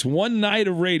is it's one night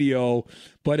of radio,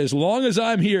 but as long as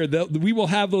I'm here, we will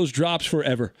have those drops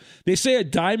forever. They say a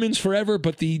diamond's forever,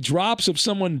 but the drops of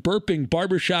someone burping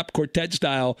barbershop quartet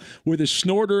style with a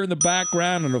snorter in the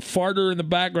background and a farter in the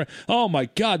background. Oh, my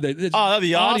God. That'd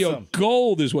be audio awesome.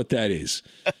 Gold is what that is.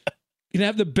 You can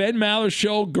have the Ben Maller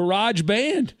Show garage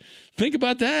band. Think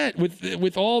about that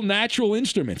with all natural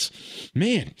instruments.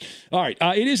 Man. All right.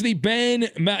 It is the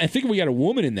I think we got a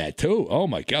woman in that, too. Oh,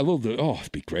 my God.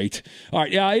 It'd be great. All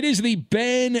right. It is the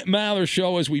Ben Maller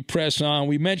Show as we press on.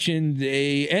 We mentioned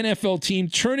a NFL team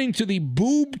turning to the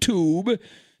boob tube.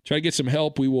 Try to get some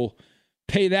help. We will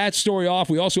pay that story off.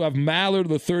 We also have Maller to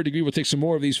the third degree. We'll take some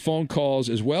more of these phone calls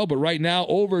as well. But right now,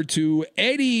 over to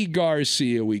Eddie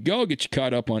Garcia we go. Get you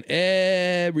caught up on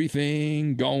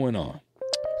everything going on.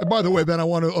 And by the way, Ben, I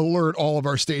want to alert all of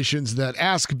our stations that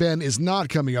Ask Ben is not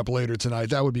coming up later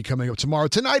tonight. That would be coming up tomorrow.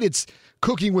 Tonight it's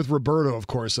Cooking with Roberto, of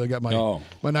course. I got my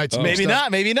nights mixed up.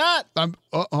 Maybe not.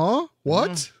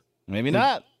 What? Maybe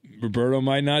not. Roberto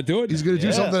might not do it. He's going to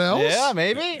do something else? Yeah,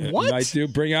 maybe. What? Might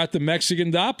bring out the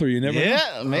Mexican Doppler. You never know.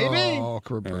 Yeah, maybe. Oh,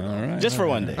 Roberto. All right. Just for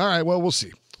one day. All right, well, we'll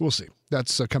see.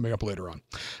 That's coming up later on.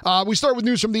 We start with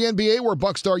news from the NBA, where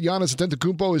Buck star Giannis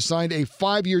Antetokounmpo has signed a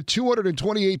 5-year,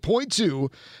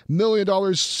 $228.2 million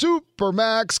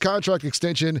supermax contract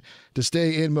extension to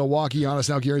stay in Milwaukee. Giannis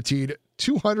now guaranteed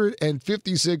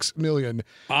 $256 million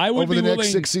over the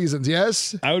next 6 seasons.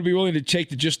 Yes? I would be willing to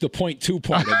take just the 0.2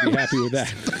 part. I'd be happy with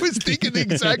that. I was thinking the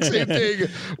exact same thing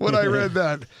when I read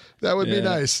that. That would be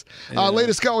nice.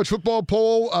 Latest college football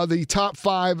poll, the top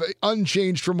 5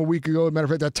 unchanged from a week ago. As a matter of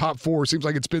fact, that top 4 seems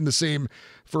like it's been the same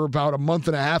for about a month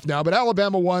and a half now. But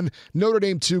Alabama 1, Notre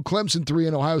Dame 2, Clemson 3,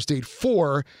 and Ohio State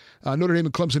 4. Notre Dame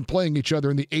and Clemson playing each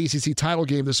other in the ACC title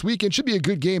game this weekend. Should be a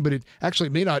good game, but it actually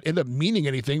may not end up meaning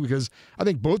anything because I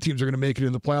think both teams are going to make it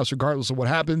in the playoffs regardless of what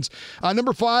happens.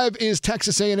 Number 5 is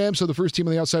Texas A&M, so the first team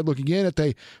on the outside looking in at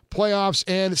the playoffs.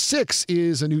 And 6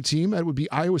 is a new team. That would be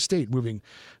Iowa State moving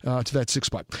to that 6th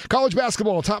spot. College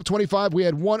basketball, top 25. We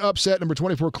had one upset, number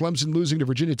 24, Clemson losing to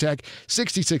Virginia Tech,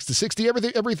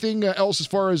 66-60. Everything else as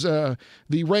far as the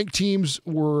ranked teams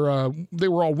were, they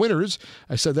were all winners.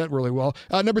 I said that really well.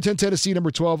 Number 10, Tennessee.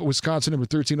 Number 12, Wisconsin. Number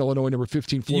 13, Illinois. Number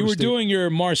 15, Florida You were State. doing your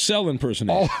Marcel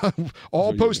impersonation.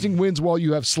 All posting wins while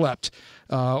you have slept,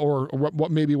 or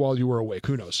maybe while you were awake.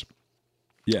 Who knows?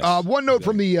 Yes. One note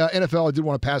from the NFL I did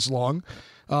want to pass along,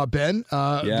 Ben.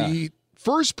 The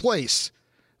first place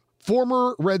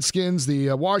former Redskins,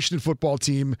 the Washington football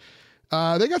team,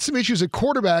 They got some issues at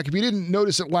quarterback. If you didn't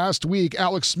notice it last week,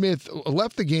 Alex Smith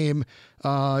left the game.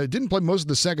 Didn't play most of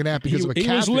the second half because of a calf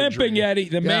injury. He was limping, Eddie.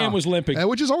 The man was limping.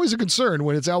 Which is always a concern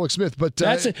when it's Alex Smith. But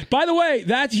that's it. By the way,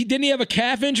 didn't he have a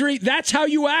calf injury? That's how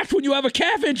you act when you have a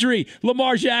calf injury,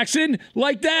 Lamar Jackson.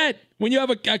 Like that, when you have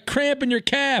a cramp in your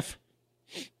calf.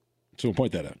 So we'll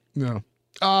point that out. No.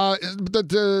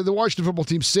 The Washington football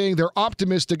team saying they're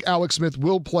optimistic Alex Smith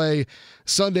will play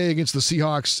Sunday against the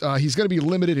Seahawks. He's going to be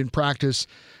limited in practice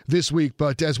this week,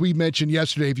 but as we mentioned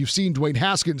yesterday, if you've seen Dwayne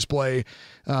Haskins play,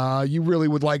 you really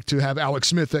would like to have Alex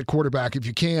Smith at quarterback if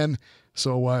you can.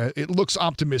 So it looks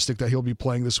optimistic that he'll be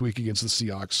playing this week against the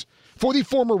Seahawks for the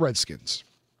former Redskins.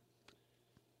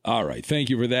 All right. Thank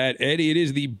you for that, Eddie. It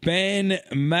is the Ben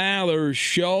Maller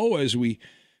Show as we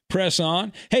press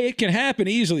on. Hey, it can happen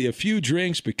easily. A few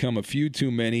drinks become a few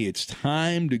too many. It's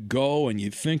time to go, and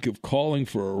you think of calling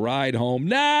for a ride home.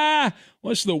 Nah!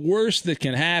 What's the worst that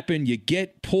can happen? You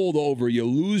get pulled over. You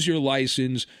lose your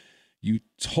license. You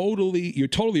totally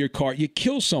your car. You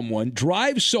kill someone.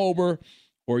 Drive sober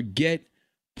or get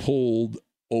pulled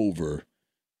over.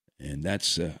 And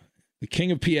that's the king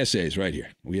of PSAs right here.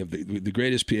 We have the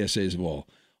greatest PSAs of all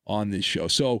on this show.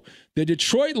 So the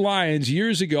Detroit Lions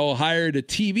years ago hired a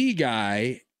TV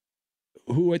guy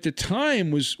who at the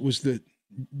time was the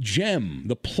gem,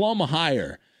 the plum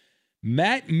hire,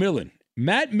 Matt Millen.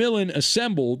 Matt Millen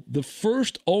assembled the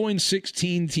first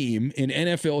 0-16 team in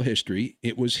NFL history.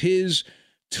 It was his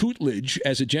tutelage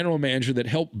as a general manager that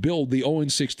helped build the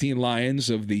 0-16 Lions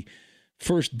of the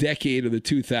first decade of the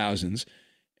 2000s.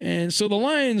 And so the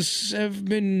Lions have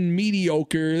been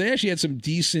mediocre. They actually had some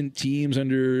decent teams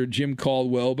under Jim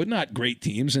Caldwell, but not great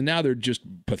teams. And now they're just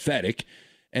pathetic.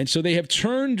 And so they have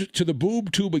turned to the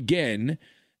boob tube again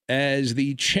as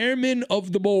the chairman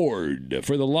of the board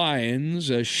for the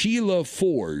Lions, Sheila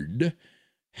Ford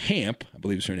Hamp, I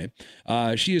believe is her name.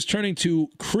 She is turning to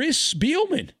Chris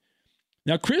Spielman.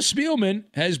 Now, Chris Spielman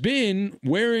has been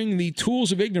wearing the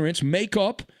tools of ignorance,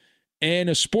 makeup, and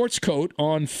a sports coat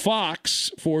on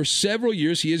Fox for several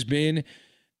years. He has been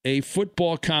a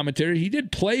football commentator. He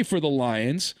did play for the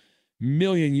Lions a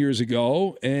million years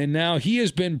ago, and now he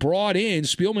has been brought in.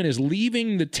 Spielman is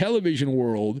leaving the television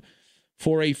world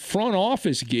for a front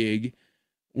office gig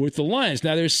with the Lions.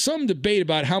 Now, there's some debate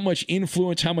about how much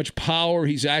influence, how much power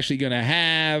he's actually going to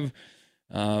have,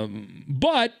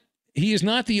 but he is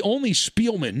not the only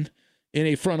Spielman in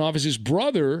a front office. His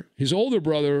brother, his older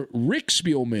brother, Rick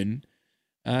Spielman,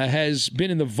 has been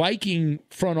in the Viking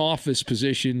front office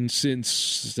position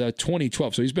since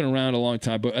 2012. So he's been around a long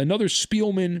time. But another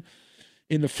Spielman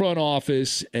in the front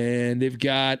office, and they've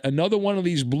got another one of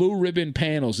these blue ribbon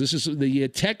panels. This is the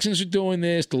Texans are doing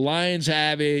this. The Lions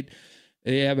have it.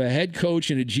 They have a head coach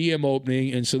and a GM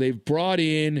opening, and so they've brought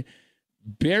in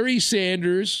Barry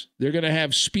Sanders. They're going to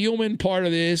have Spielman part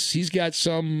of this. He's got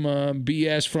some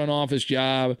BS front office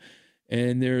job.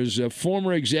 And there's a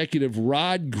former executive,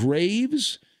 Rod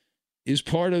Graves, is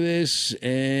part of this,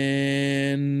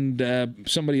 and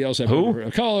somebody else I've never heard of.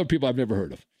 A couple other people I've never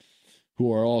heard of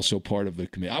who are also part of the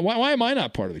committee. Why am I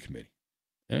not part of the committee?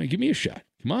 Give me a shot.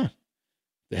 Come on.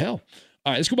 The hell.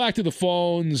 All right, let's go back to the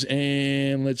phones,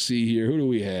 and let's see here. Who do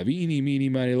we have? Eeny, meeny,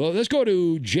 miny, low. Let's go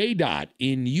to J-Dot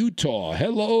in Utah.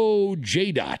 Hello,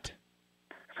 J-Dot.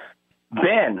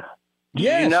 Ben,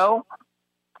 yes. You know,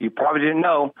 you probably didn't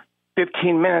know,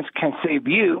 15 minutes can save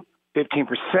you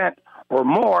 15% or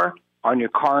more on your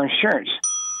car insurance.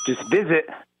 Just visit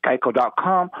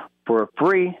geico.com for a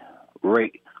free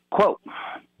rate quote.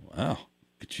 Wow.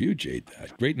 Look at you, Jade.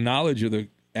 Great knowledge of the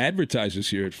advertisers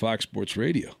here at Fox Sports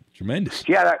Radio. Tremendous.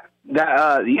 Yeah,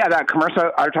 that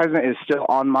commercial advertisement is still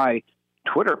on my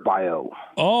Twitter bio.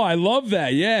 Oh, I love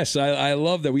that. Yes, I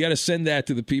love that. We got to send that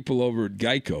to the people over at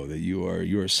Geico, that you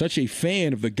are such a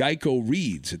fan of the Geico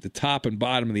reads at the top and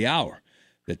bottom of the hour,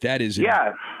 that is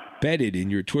embedded in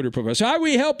your Twitter profile. So how do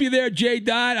we help you there,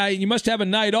 J-Dot? You must have a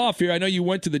night off here. I know you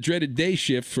went to the dreaded day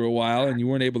shift for a while and you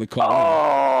weren't able to call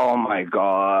Oh, my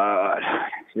God.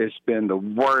 It's been the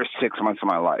worst 6 months of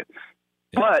my life.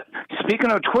 Yeah. But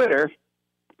speaking of Twitter,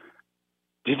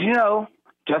 did you know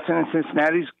Justin and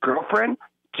Cincinnati's girlfriend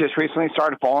just recently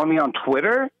started following me on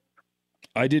Twitter?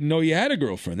 I didn't know you had a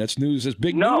girlfriend. That's news. That's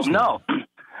big news. No.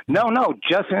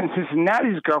 Justin and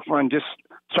Cincinnati's girlfriend just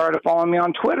started following me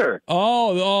on Twitter.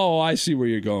 Oh, I see where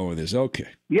you're going with this. Okay.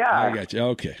 Yeah. I got you.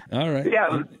 Okay. All right.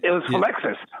 Yeah, it was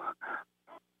Philexis.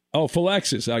 Oh,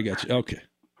 Philexis. I got you. Okay.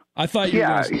 I thought you were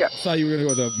going to go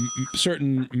with a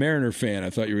certain Mariner fan. I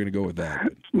thought you were going to go with that.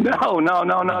 No.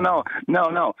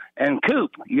 And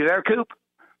Coop, you there, Coop?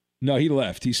 No, he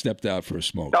left. He stepped out for a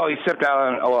smoke. Oh, he stepped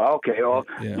out. Oh, okay. Well,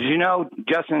 Yeah. did you know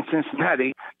Justin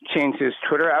Cincinnati changed his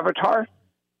Twitter avatar?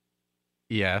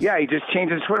 Yes. Yeah, he just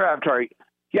changed his Twitter avatar.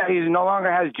 Yeah, he no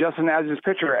longer has Justin as his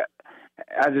picture,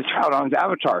 as his child on his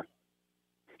avatar.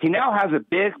 He now has a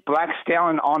big black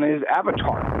stallion on his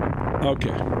avatar.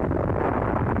 Okay.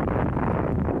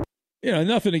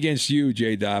 Nothing against you,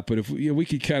 J-Dot, but if we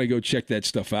could kind of go check that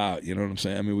stuff out, you know what I'm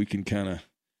saying? I mean, we can kind of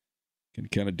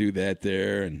do that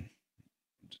there and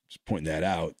just point that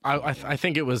out. I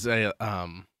think it was a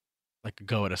like a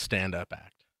go at a stand-up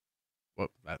act.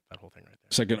 What that whole thing right there.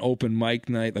 It's like an open mic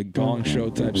night, like gong show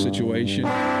type situation.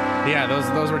 Yeah,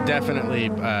 those were definitely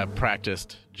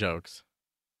practiced jokes.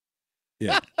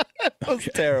 Yeah. That was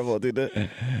terrible, dude.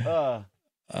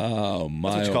 Oh, my.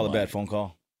 That's what you call a bad phone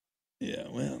call. Yeah,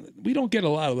 well, we don't get a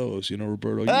lot of those,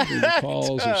 Roberto. Usually the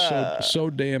calls are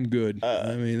so damn good.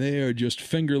 I mean, they are just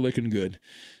finger-licking good.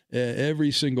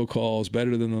 Every single call is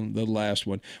better than the last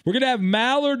one. We're going to have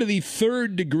Maller to the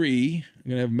third degree.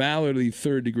 We're going to have Maller to the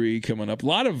third degree coming up. A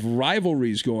lot of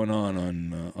rivalries going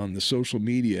on the social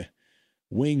media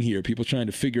wing here. People trying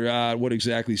to figure out what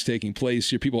exactly is taking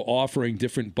place here. People offering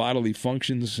different bodily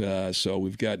functions. So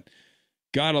we've got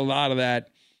a lot of that.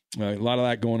 A lot of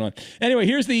that going on. Anyway,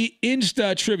 here's the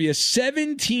Insta trivia.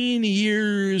 17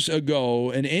 years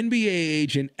ago, an NBA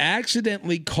agent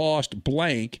accidentally cost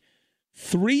blank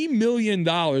 $3 million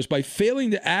by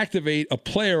failing to activate a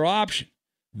player option.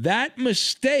 That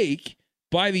mistake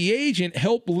by the agent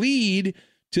helped lead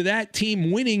to that team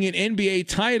winning an NBA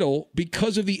title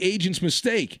because of the agent's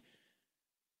mistake.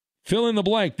 Fill in the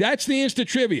blank. That's the Insta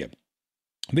trivia.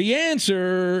 The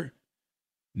answer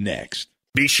next.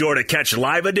 Be sure to catch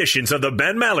live editions of the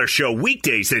Ben Maller Show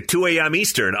weekdays at 2 a.m.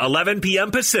 Eastern, 11 p.m.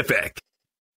 Pacific.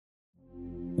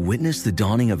 Witness the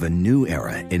dawning of a new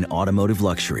era in automotive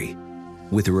luxury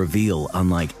with a reveal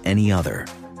unlike any other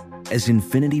as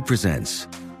Infiniti presents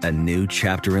a new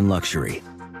chapter in luxury,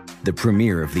 the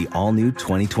premiere of the all-new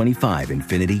 2025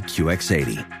 Infiniti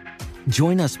QX80.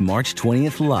 Join us March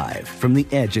 20th live from the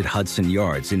Edge at Hudson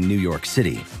Yards in New York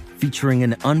City, featuring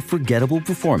an unforgettable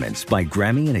performance by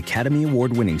Grammy and Academy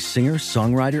Award-winning singer,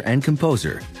 songwriter, and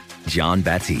composer, Jon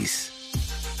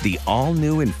Batiste. The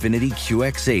all-new Infiniti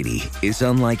QX80 is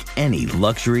unlike any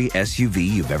luxury SUV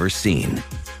you've ever seen.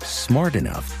 Smart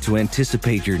enough to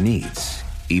anticipate your needs,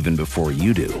 even before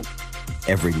you do.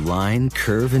 Every line,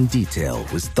 curve, and detail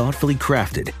was thoughtfully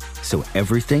crafted, so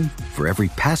everything for every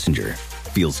passenger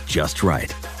feels just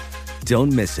right.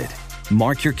 Don't miss it.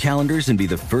 Mark your calendars and be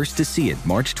the first to see it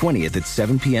March 20th at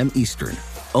 7 p.m. Eastern,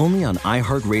 only on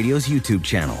iHeartRadio's YouTube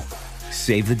channel.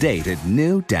 Save the date at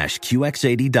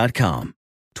new-QX80.com.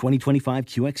 2025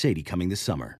 QX80 coming this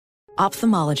summer.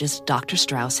 Ophthalmologist Dr.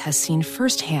 Strauss has seen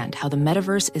firsthand how the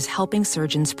metaverse is helping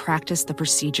surgeons practice the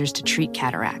procedures to treat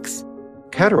cataracts.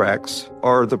 Cataracts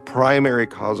are the primary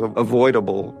cause of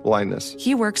avoidable blindness.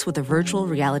 He works with a virtual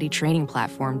reality training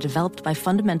platform developed by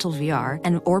Fundamental VR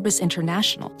and Orbis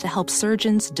International to help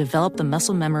surgeons develop the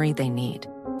muscle memory they need.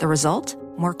 The result?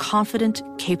 More confident,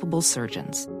 capable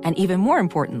surgeons. And even more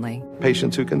importantly,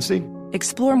 patients who can see.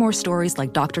 Explore more stories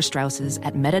like Dr. Strauss's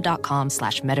at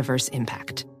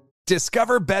meta.com/metaverseimpact.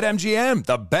 Discover BetMGM,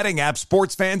 the betting app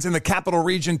sports fans in the capital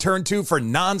region turn to for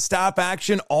nonstop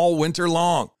action all winter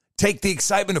long. Take the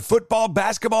excitement of football,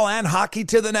 basketball, and hockey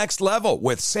to the next level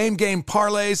with same-game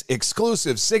parlays,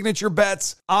 exclusive signature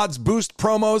bets, odds boost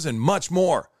promos, and much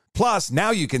more. Plus,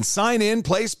 now you can sign in,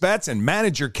 place bets, and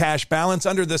manage your cash balance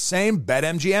under the same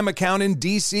BetMGM account in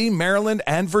D.C., Maryland,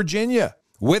 and Virginia.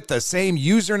 With the same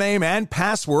username and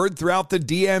password throughout the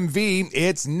DMV,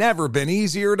 it's never been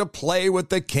easier to play with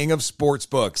the king of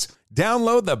sportsbooks.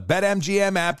 Download the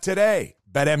BetMGM app today.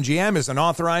 BetMGM is an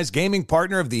authorized gaming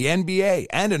partner of the NBA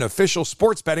and an official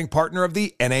sports betting partner of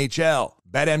the NHL.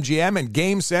 BetMGM and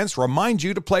GameSense remind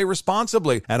you to play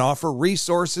responsibly and offer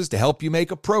resources to help you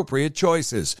make appropriate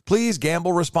choices. Please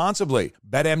gamble responsibly.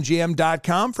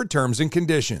 BetMGM.com for terms and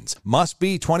conditions. Must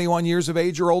be 21 years of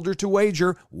age or older to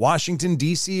wager. Washington,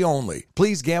 D.C. only.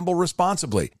 Please gamble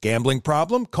responsibly. Gambling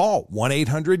problem? Call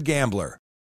 1-800-GAMBLER.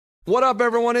 What up,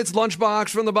 everyone? It's Lunchbox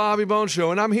from the Bobby Bones Show,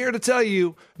 and I'm here to tell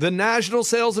you the national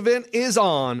sales event is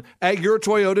on at your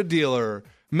Toyota dealer,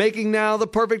 making now the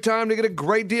perfect time to get a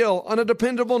great deal on a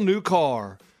dependable new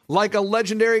car. Like a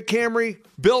legendary Camry,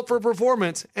 built for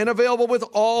performance and available with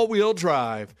all-wheel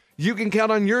drive. You can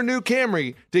count on your new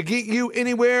Camry to get you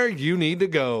anywhere you need to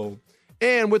go.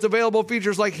 And with available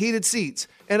features like heated seats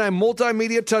and a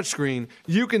multimedia touchscreen,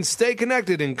 you can stay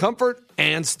connected in comfort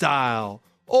and style.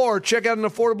 Or check out an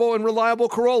affordable and reliable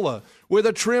Corolla with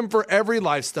a trim for every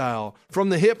lifestyle. From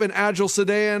the hip and agile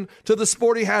sedan to the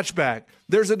sporty hatchback,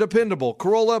 there's a dependable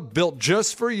Corolla built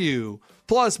just for you.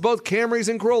 Plus, both Camrys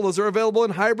and Corollas are available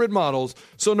in hybrid models,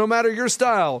 so no matter your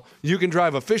style, you can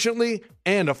drive efficiently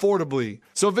and affordably.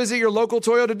 So visit your local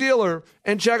Toyota dealer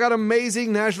and check out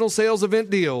amazing national sales event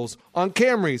deals on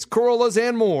Camrys, Corollas,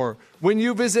 and more when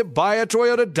you visit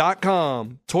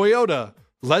buyatoyota.com. Toyota,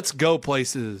 let's go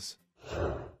places.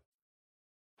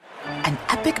 An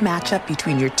epic matchup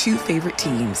between your two favorite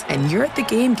teams, and you're at the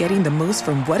game getting the most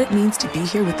from what it means to be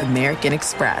here with American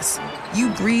Express. You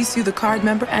breeze through the card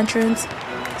member entrance,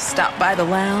 stop by the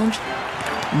lounge.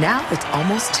 Now it's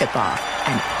almost tip-off,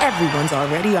 and everyone's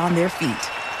already on their feet.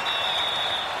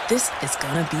 This is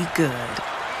gonna be good.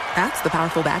 That's the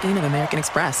powerful backing of American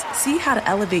Express. See how to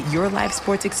elevate your live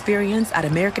sports experience at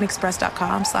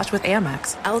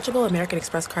americanexpress.com/withAmex. Eligible American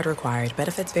Express card required.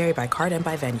 Benefits vary by card and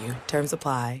by venue. Terms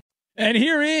apply. And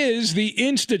here is the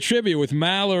Insta Trivia with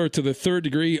Maller to the third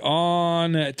degree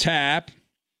on tap.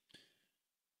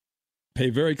 Pay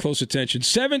very close attention.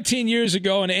 17 years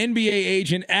ago, an NBA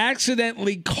agent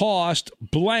accidentally cost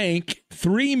blank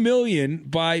 $3 million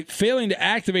by failing to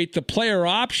activate the player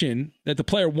option that the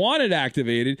player wanted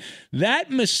activated. That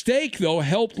mistake, though,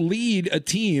 helped lead a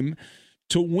team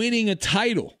to winning a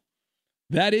title.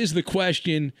 That is the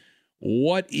question.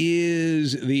 What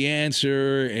is the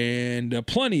answer? And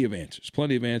plenty of answers.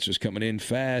 Plenty of answers coming in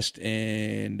fast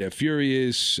and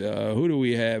furious. Who do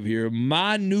we have here?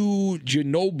 Manu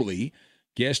Ginobili,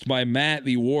 guessed by Matt,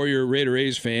 the Warrior Raider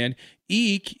A's fan.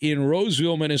 Eek in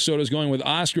Roseville, Minnesota, is going with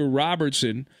Oscar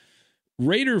Robertson.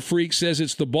 Raider Freak says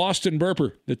it's the Boston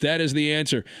Burper, that is the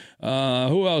answer.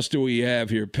 Who else do we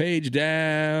have here? Page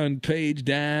down.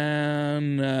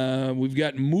 We've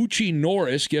got Moochie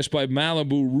Norris, guessed by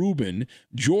Malibu Rubin.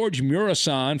 George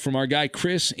Murasan from our guy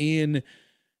Chris in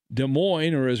Des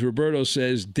Moines, or as Roberto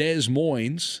says, Des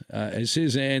Moines, as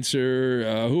his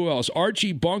answer. Who else?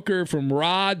 Archie Bunker from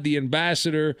Rod, the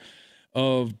ambassador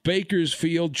of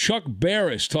Bakersfield. Chuck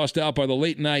Barris, tossed out by the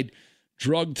late-night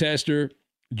drug tester.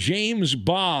 James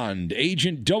Bond,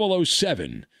 Agent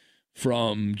 007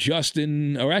 from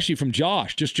Justin, or actually from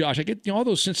Josh, just Josh. I get all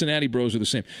those Cincinnati bros are the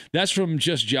same. That's from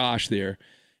just Josh there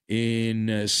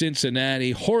in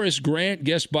Cincinnati. Horace Grant,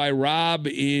 guessed by Rob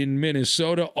in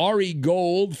Minnesota. Ari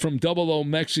Gold from 00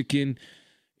 Mexican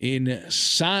in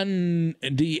San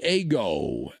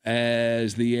Diego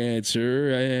as the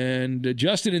answer. And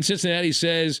Justin in Cincinnati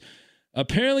says,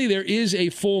 apparently there is a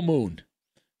full moon.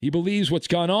 He believes what's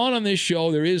gone on this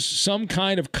show, there is some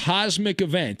kind of cosmic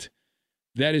event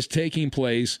that is taking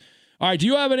place. All right, do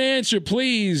you have an answer,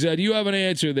 please? Do you have an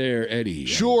answer there, Eddie?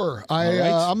 Sure.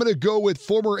 I'm going to go with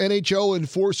former NHL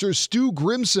enforcer Stu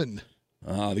Grimson.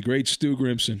 The great Stu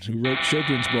Grimson, who wrote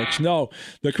children's books. No,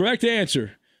 the correct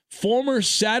answer, former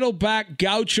Saddleback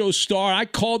Gaucho star. I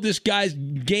called this guy's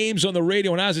games on the radio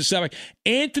when I was at Saddleback.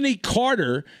 Anthony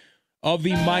Carter of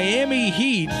the Miami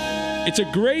Heat. It's a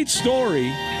great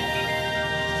story.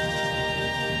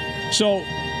 So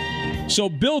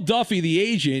Bill Duffy, the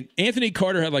agent, Anthony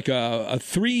Carter had like a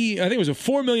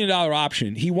 $4 million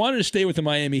option. He wanted to stay with the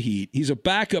Miami Heat. He's a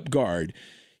backup guard.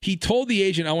 He told the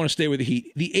agent, I want to stay with the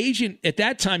Heat. The agent, at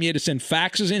that time, he had to send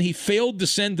faxes in. He failed to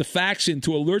send the fax in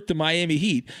to alert the Miami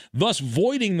Heat, thus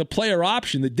voiding the player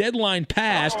option. The deadline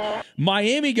passed.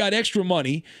 Miami got extra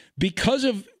money. Because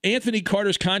of Anthony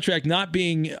Carter's contract not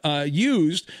being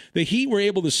used, the Heat were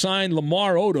able to sign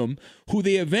Lamar Odom, who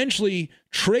they eventually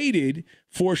traded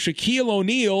for Shaquille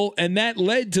O'Neal, and that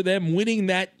led to them winning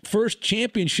that first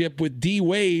championship with D.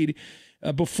 Wade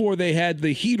before they had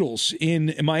the Heatles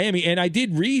in Miami. And I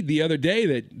did read the other day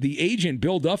that the agent,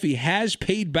 Bill Duffy, has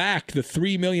paid back the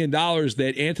 $3 million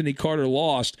that Anthony Carter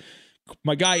lost.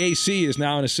 My guy AC is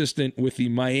now an assistant with the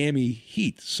Miami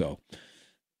Heat, so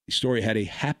the story had a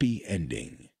happy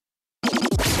ending.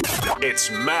 It's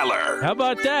Maller. How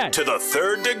about that? To the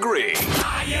third degree.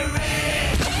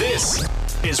 This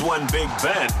is when Big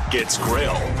Ben gets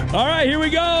grilled. All right, here we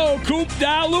go. Coop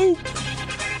da loop.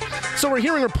 So we're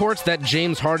hearing reports that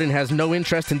James Harden has no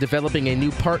interest in developing a new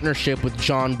partnership with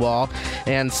John Wall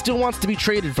and still wants to be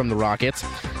traded from the Rockets.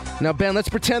 Now, Ben, let's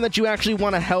pretend that you actually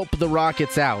want to help the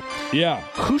Rockets out. Yeah.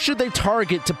 Who should they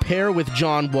target to pair with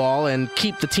John Wall and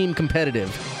keep the team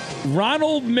competitive?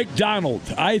 Ronald McDonald,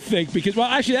 I think, because, well,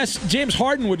 actually, that's James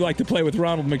Harden would like to play with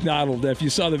Ronald McDonald if you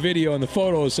saw the video and the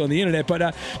photos on the internet.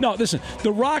 But, no, listen,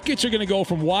 the Rockets are going to go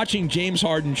from watching James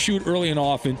Harden shoot early and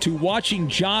often to watching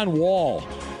John Wall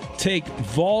take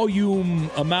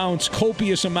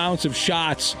copious amounts of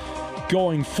shots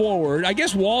going forward. I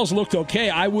guess Wall's looked okay.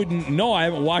 I wouldn't know. I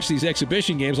haven't watched these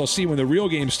exhibition games. I'll see when the real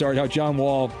games start how John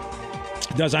Wall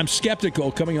does. I'm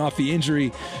skeptical coming off the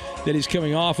injury that he's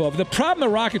coming off of. The problem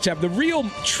the Rockets have, the real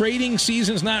trading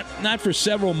season's not for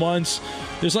several months.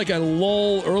 There's like a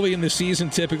lull early in the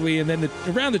season typically, and then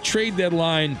around the trade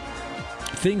deadline,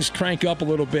 things crank up a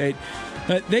little bit.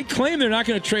 They claim they're not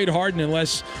going to trade Harden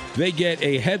unless they get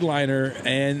a headliner,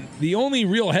 and the only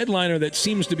real headliner that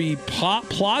seems to be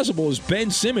plausible is Ben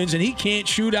Simmons, and he can't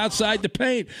shoot outside the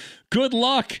paint. Good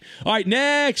luck. All right,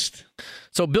 next.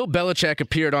 So Bill Belichick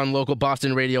appeared on local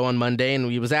Boston radio on Monday,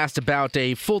 and he was asked about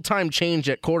a full-time change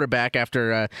at quarterback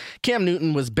after Cam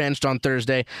Newton was benched on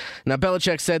Thursday. Now,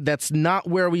 Belichick said that's not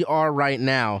where we are right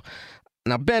now.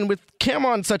 Now, Ben, with Cam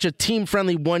on such a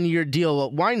team-friendly one-year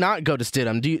deal, why not go to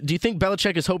Stidham? Do you think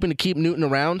Belichick is hoping to keep Newton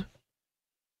around?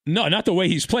 No, not the way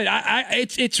he's played.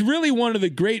 It's really one of the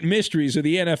great mysteries of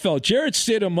the NFL. Jarrett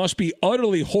Stidham must be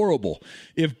utterly horrible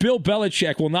if Bill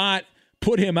Belichick will not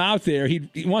put him out there. He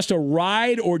wants to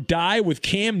ride or die with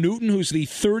Cam Newton, who's the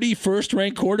 31st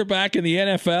ranked quarterback in the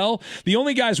NFL. The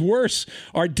only guys worse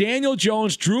are Daniel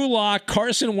Jones, Drew Lock,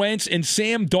 Carson Wentz, and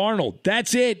Sam Darnold.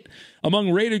 That's it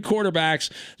among rated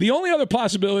quarterbacks. The only other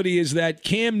possibility is that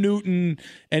Cam Newton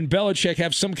and Belichick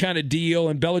have some kind of deal,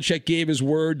 and Belichick gave his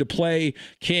word to play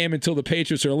Cam until the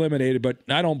Patriots are eliminated, but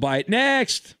I don't buy it.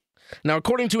 Next. Now,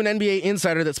 according to an NBA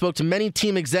insider that spoke to many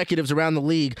team executives around the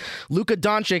league, Luka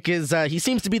Doncic he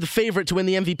seems to be the favorite to win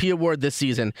the MVP award this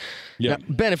season. Yeah. Now,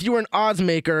 Ben, if you were an odds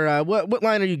maker, what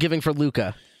line are you giving for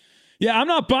Luka? Yeah, I'm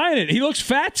not buying it. He looks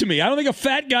fat to me. I don't think a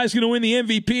fat guy's going to win the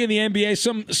MVP in the NBA.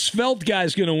 Some svelte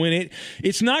guy's going to win it.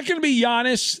 It's not going to be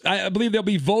Giannis. I believe there'll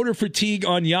be voter fatigue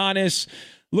on Giannis.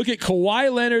 Look at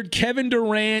Kawhi Leonard, Kevin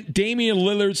Durant, Damian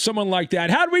Lillard, someone like that.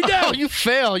 How'd we do? Oh, you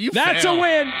fail. That's a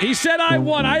win. He said I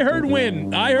won. I heard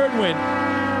win.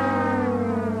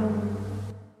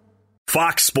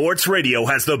 Fox Sports Radio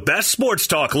has the best sports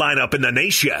talk lineup in the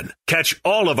nation. Catch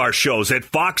all of our shows at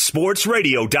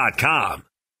foxsportsradio.com.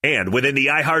 And within the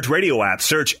iHeartRadio app,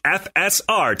 search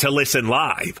FSR to listen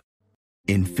live.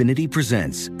 Infiniti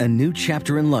presents a new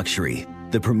chapter in luxury,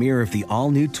 the premiere of the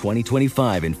all-new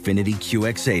 2025 Infiniti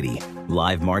QX80,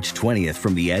 live March 20th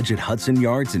from the Edge at Hudson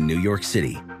Yards in New York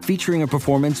City, featuring a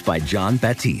performance by John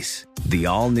Batiste. The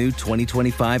all-new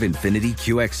 2025 Infiniti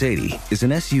QX80 is an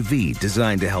SUV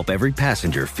designed to help every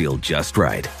passenger feel just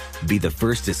right. Be the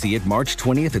first to see it March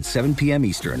 20th at 7 p.m.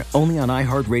 Eastern, only on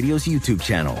iHeartRadio's YouTube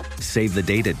channel. Save the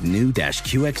date at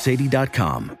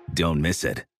new-QX80.com. Don't miss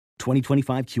it.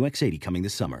 2025 QX80 coming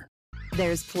this summer.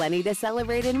 There's plenty to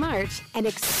celebrate in March and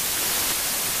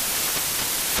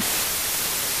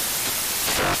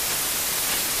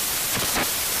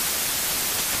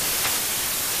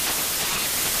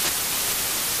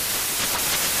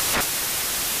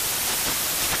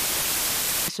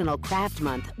National Craft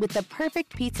Month with the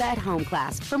perfect pizza at home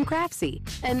class from Craftsy.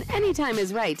 And anytime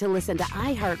is right to listen to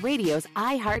iHeartRadio's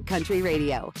iHeart Country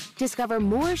Radio. Discover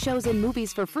more shows and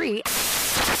movies for free.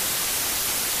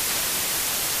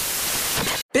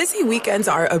 Busy weekends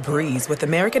are a breeze with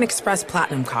American Express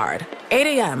Platinum Card. 8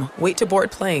 a.m., wait to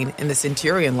board plane in the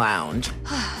Centurion Lounge.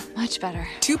 Much better.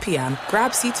 2 p.m.,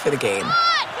 grab seats for the game.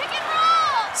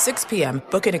 6 p.m.,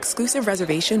 book an exclusive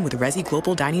reservation with Resi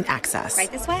Global Dining Access. Right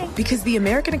this way. Because the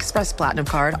American Express Platinum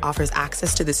Card offers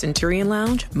access to the Centurion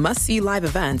Lounge, must-see live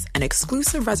events, and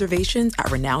exclusive reservations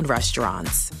at renowned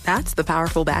restaurants. That's the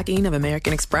powerful backing of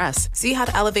American Express. See how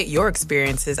to elevate your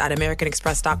experiences at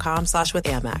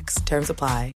americanexpress.com/withAmex. Terms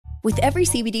apply. With every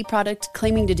CBD product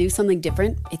claiming to do something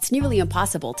different, it's nearly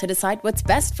impossible to decide what's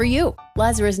best for you.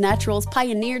 Lazarus Naturals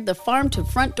pioneered the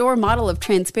farm-to-front-door model of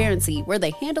transparency, where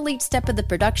they handle each step of the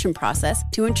production process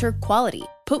to ensure quality,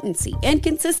 potency, and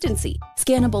consistency.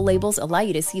 Scannable labels allow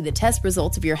you to see the test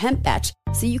results of your hemp batch,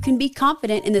 so you can be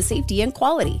confident in the safety and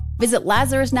quality. Visit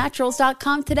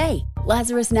LazarusNaturals.com today.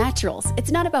 Lazarus Naturals.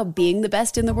 It's not about being the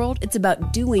best in the world, it's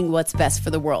about doing what's best for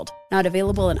the world. Not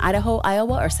available in Idaho,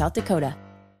 Iowa, or South Dakota.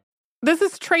 This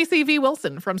is Tracy V.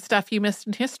 Wilson from Stuff You Missed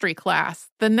in History class.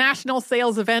 The national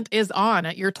sales event is on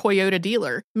at your Toyota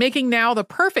dealer, making now the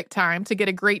perfect time to get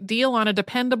a great deal on a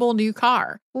dependable new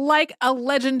car. Like a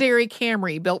legendary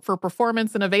Camry built for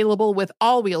performance and available with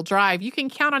all-wheel drive, you can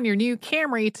count on your new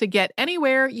Camry to get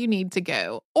anywhere you need to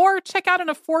go. Or check out an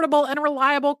affordable and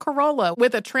reliable Corolla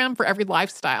with a trim for every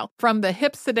lifestyle. From the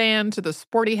hip sedan to the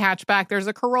sporty hatchback, there's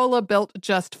a Corolla built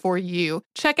just for you.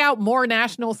 Check out more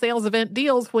national sales event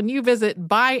deals when you visit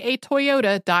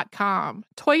buyatoyota.com.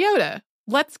 Toyota,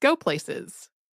 let's go places.